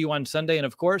week. See you on Sunday. And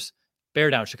of course, Bear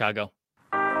Down, Chicago.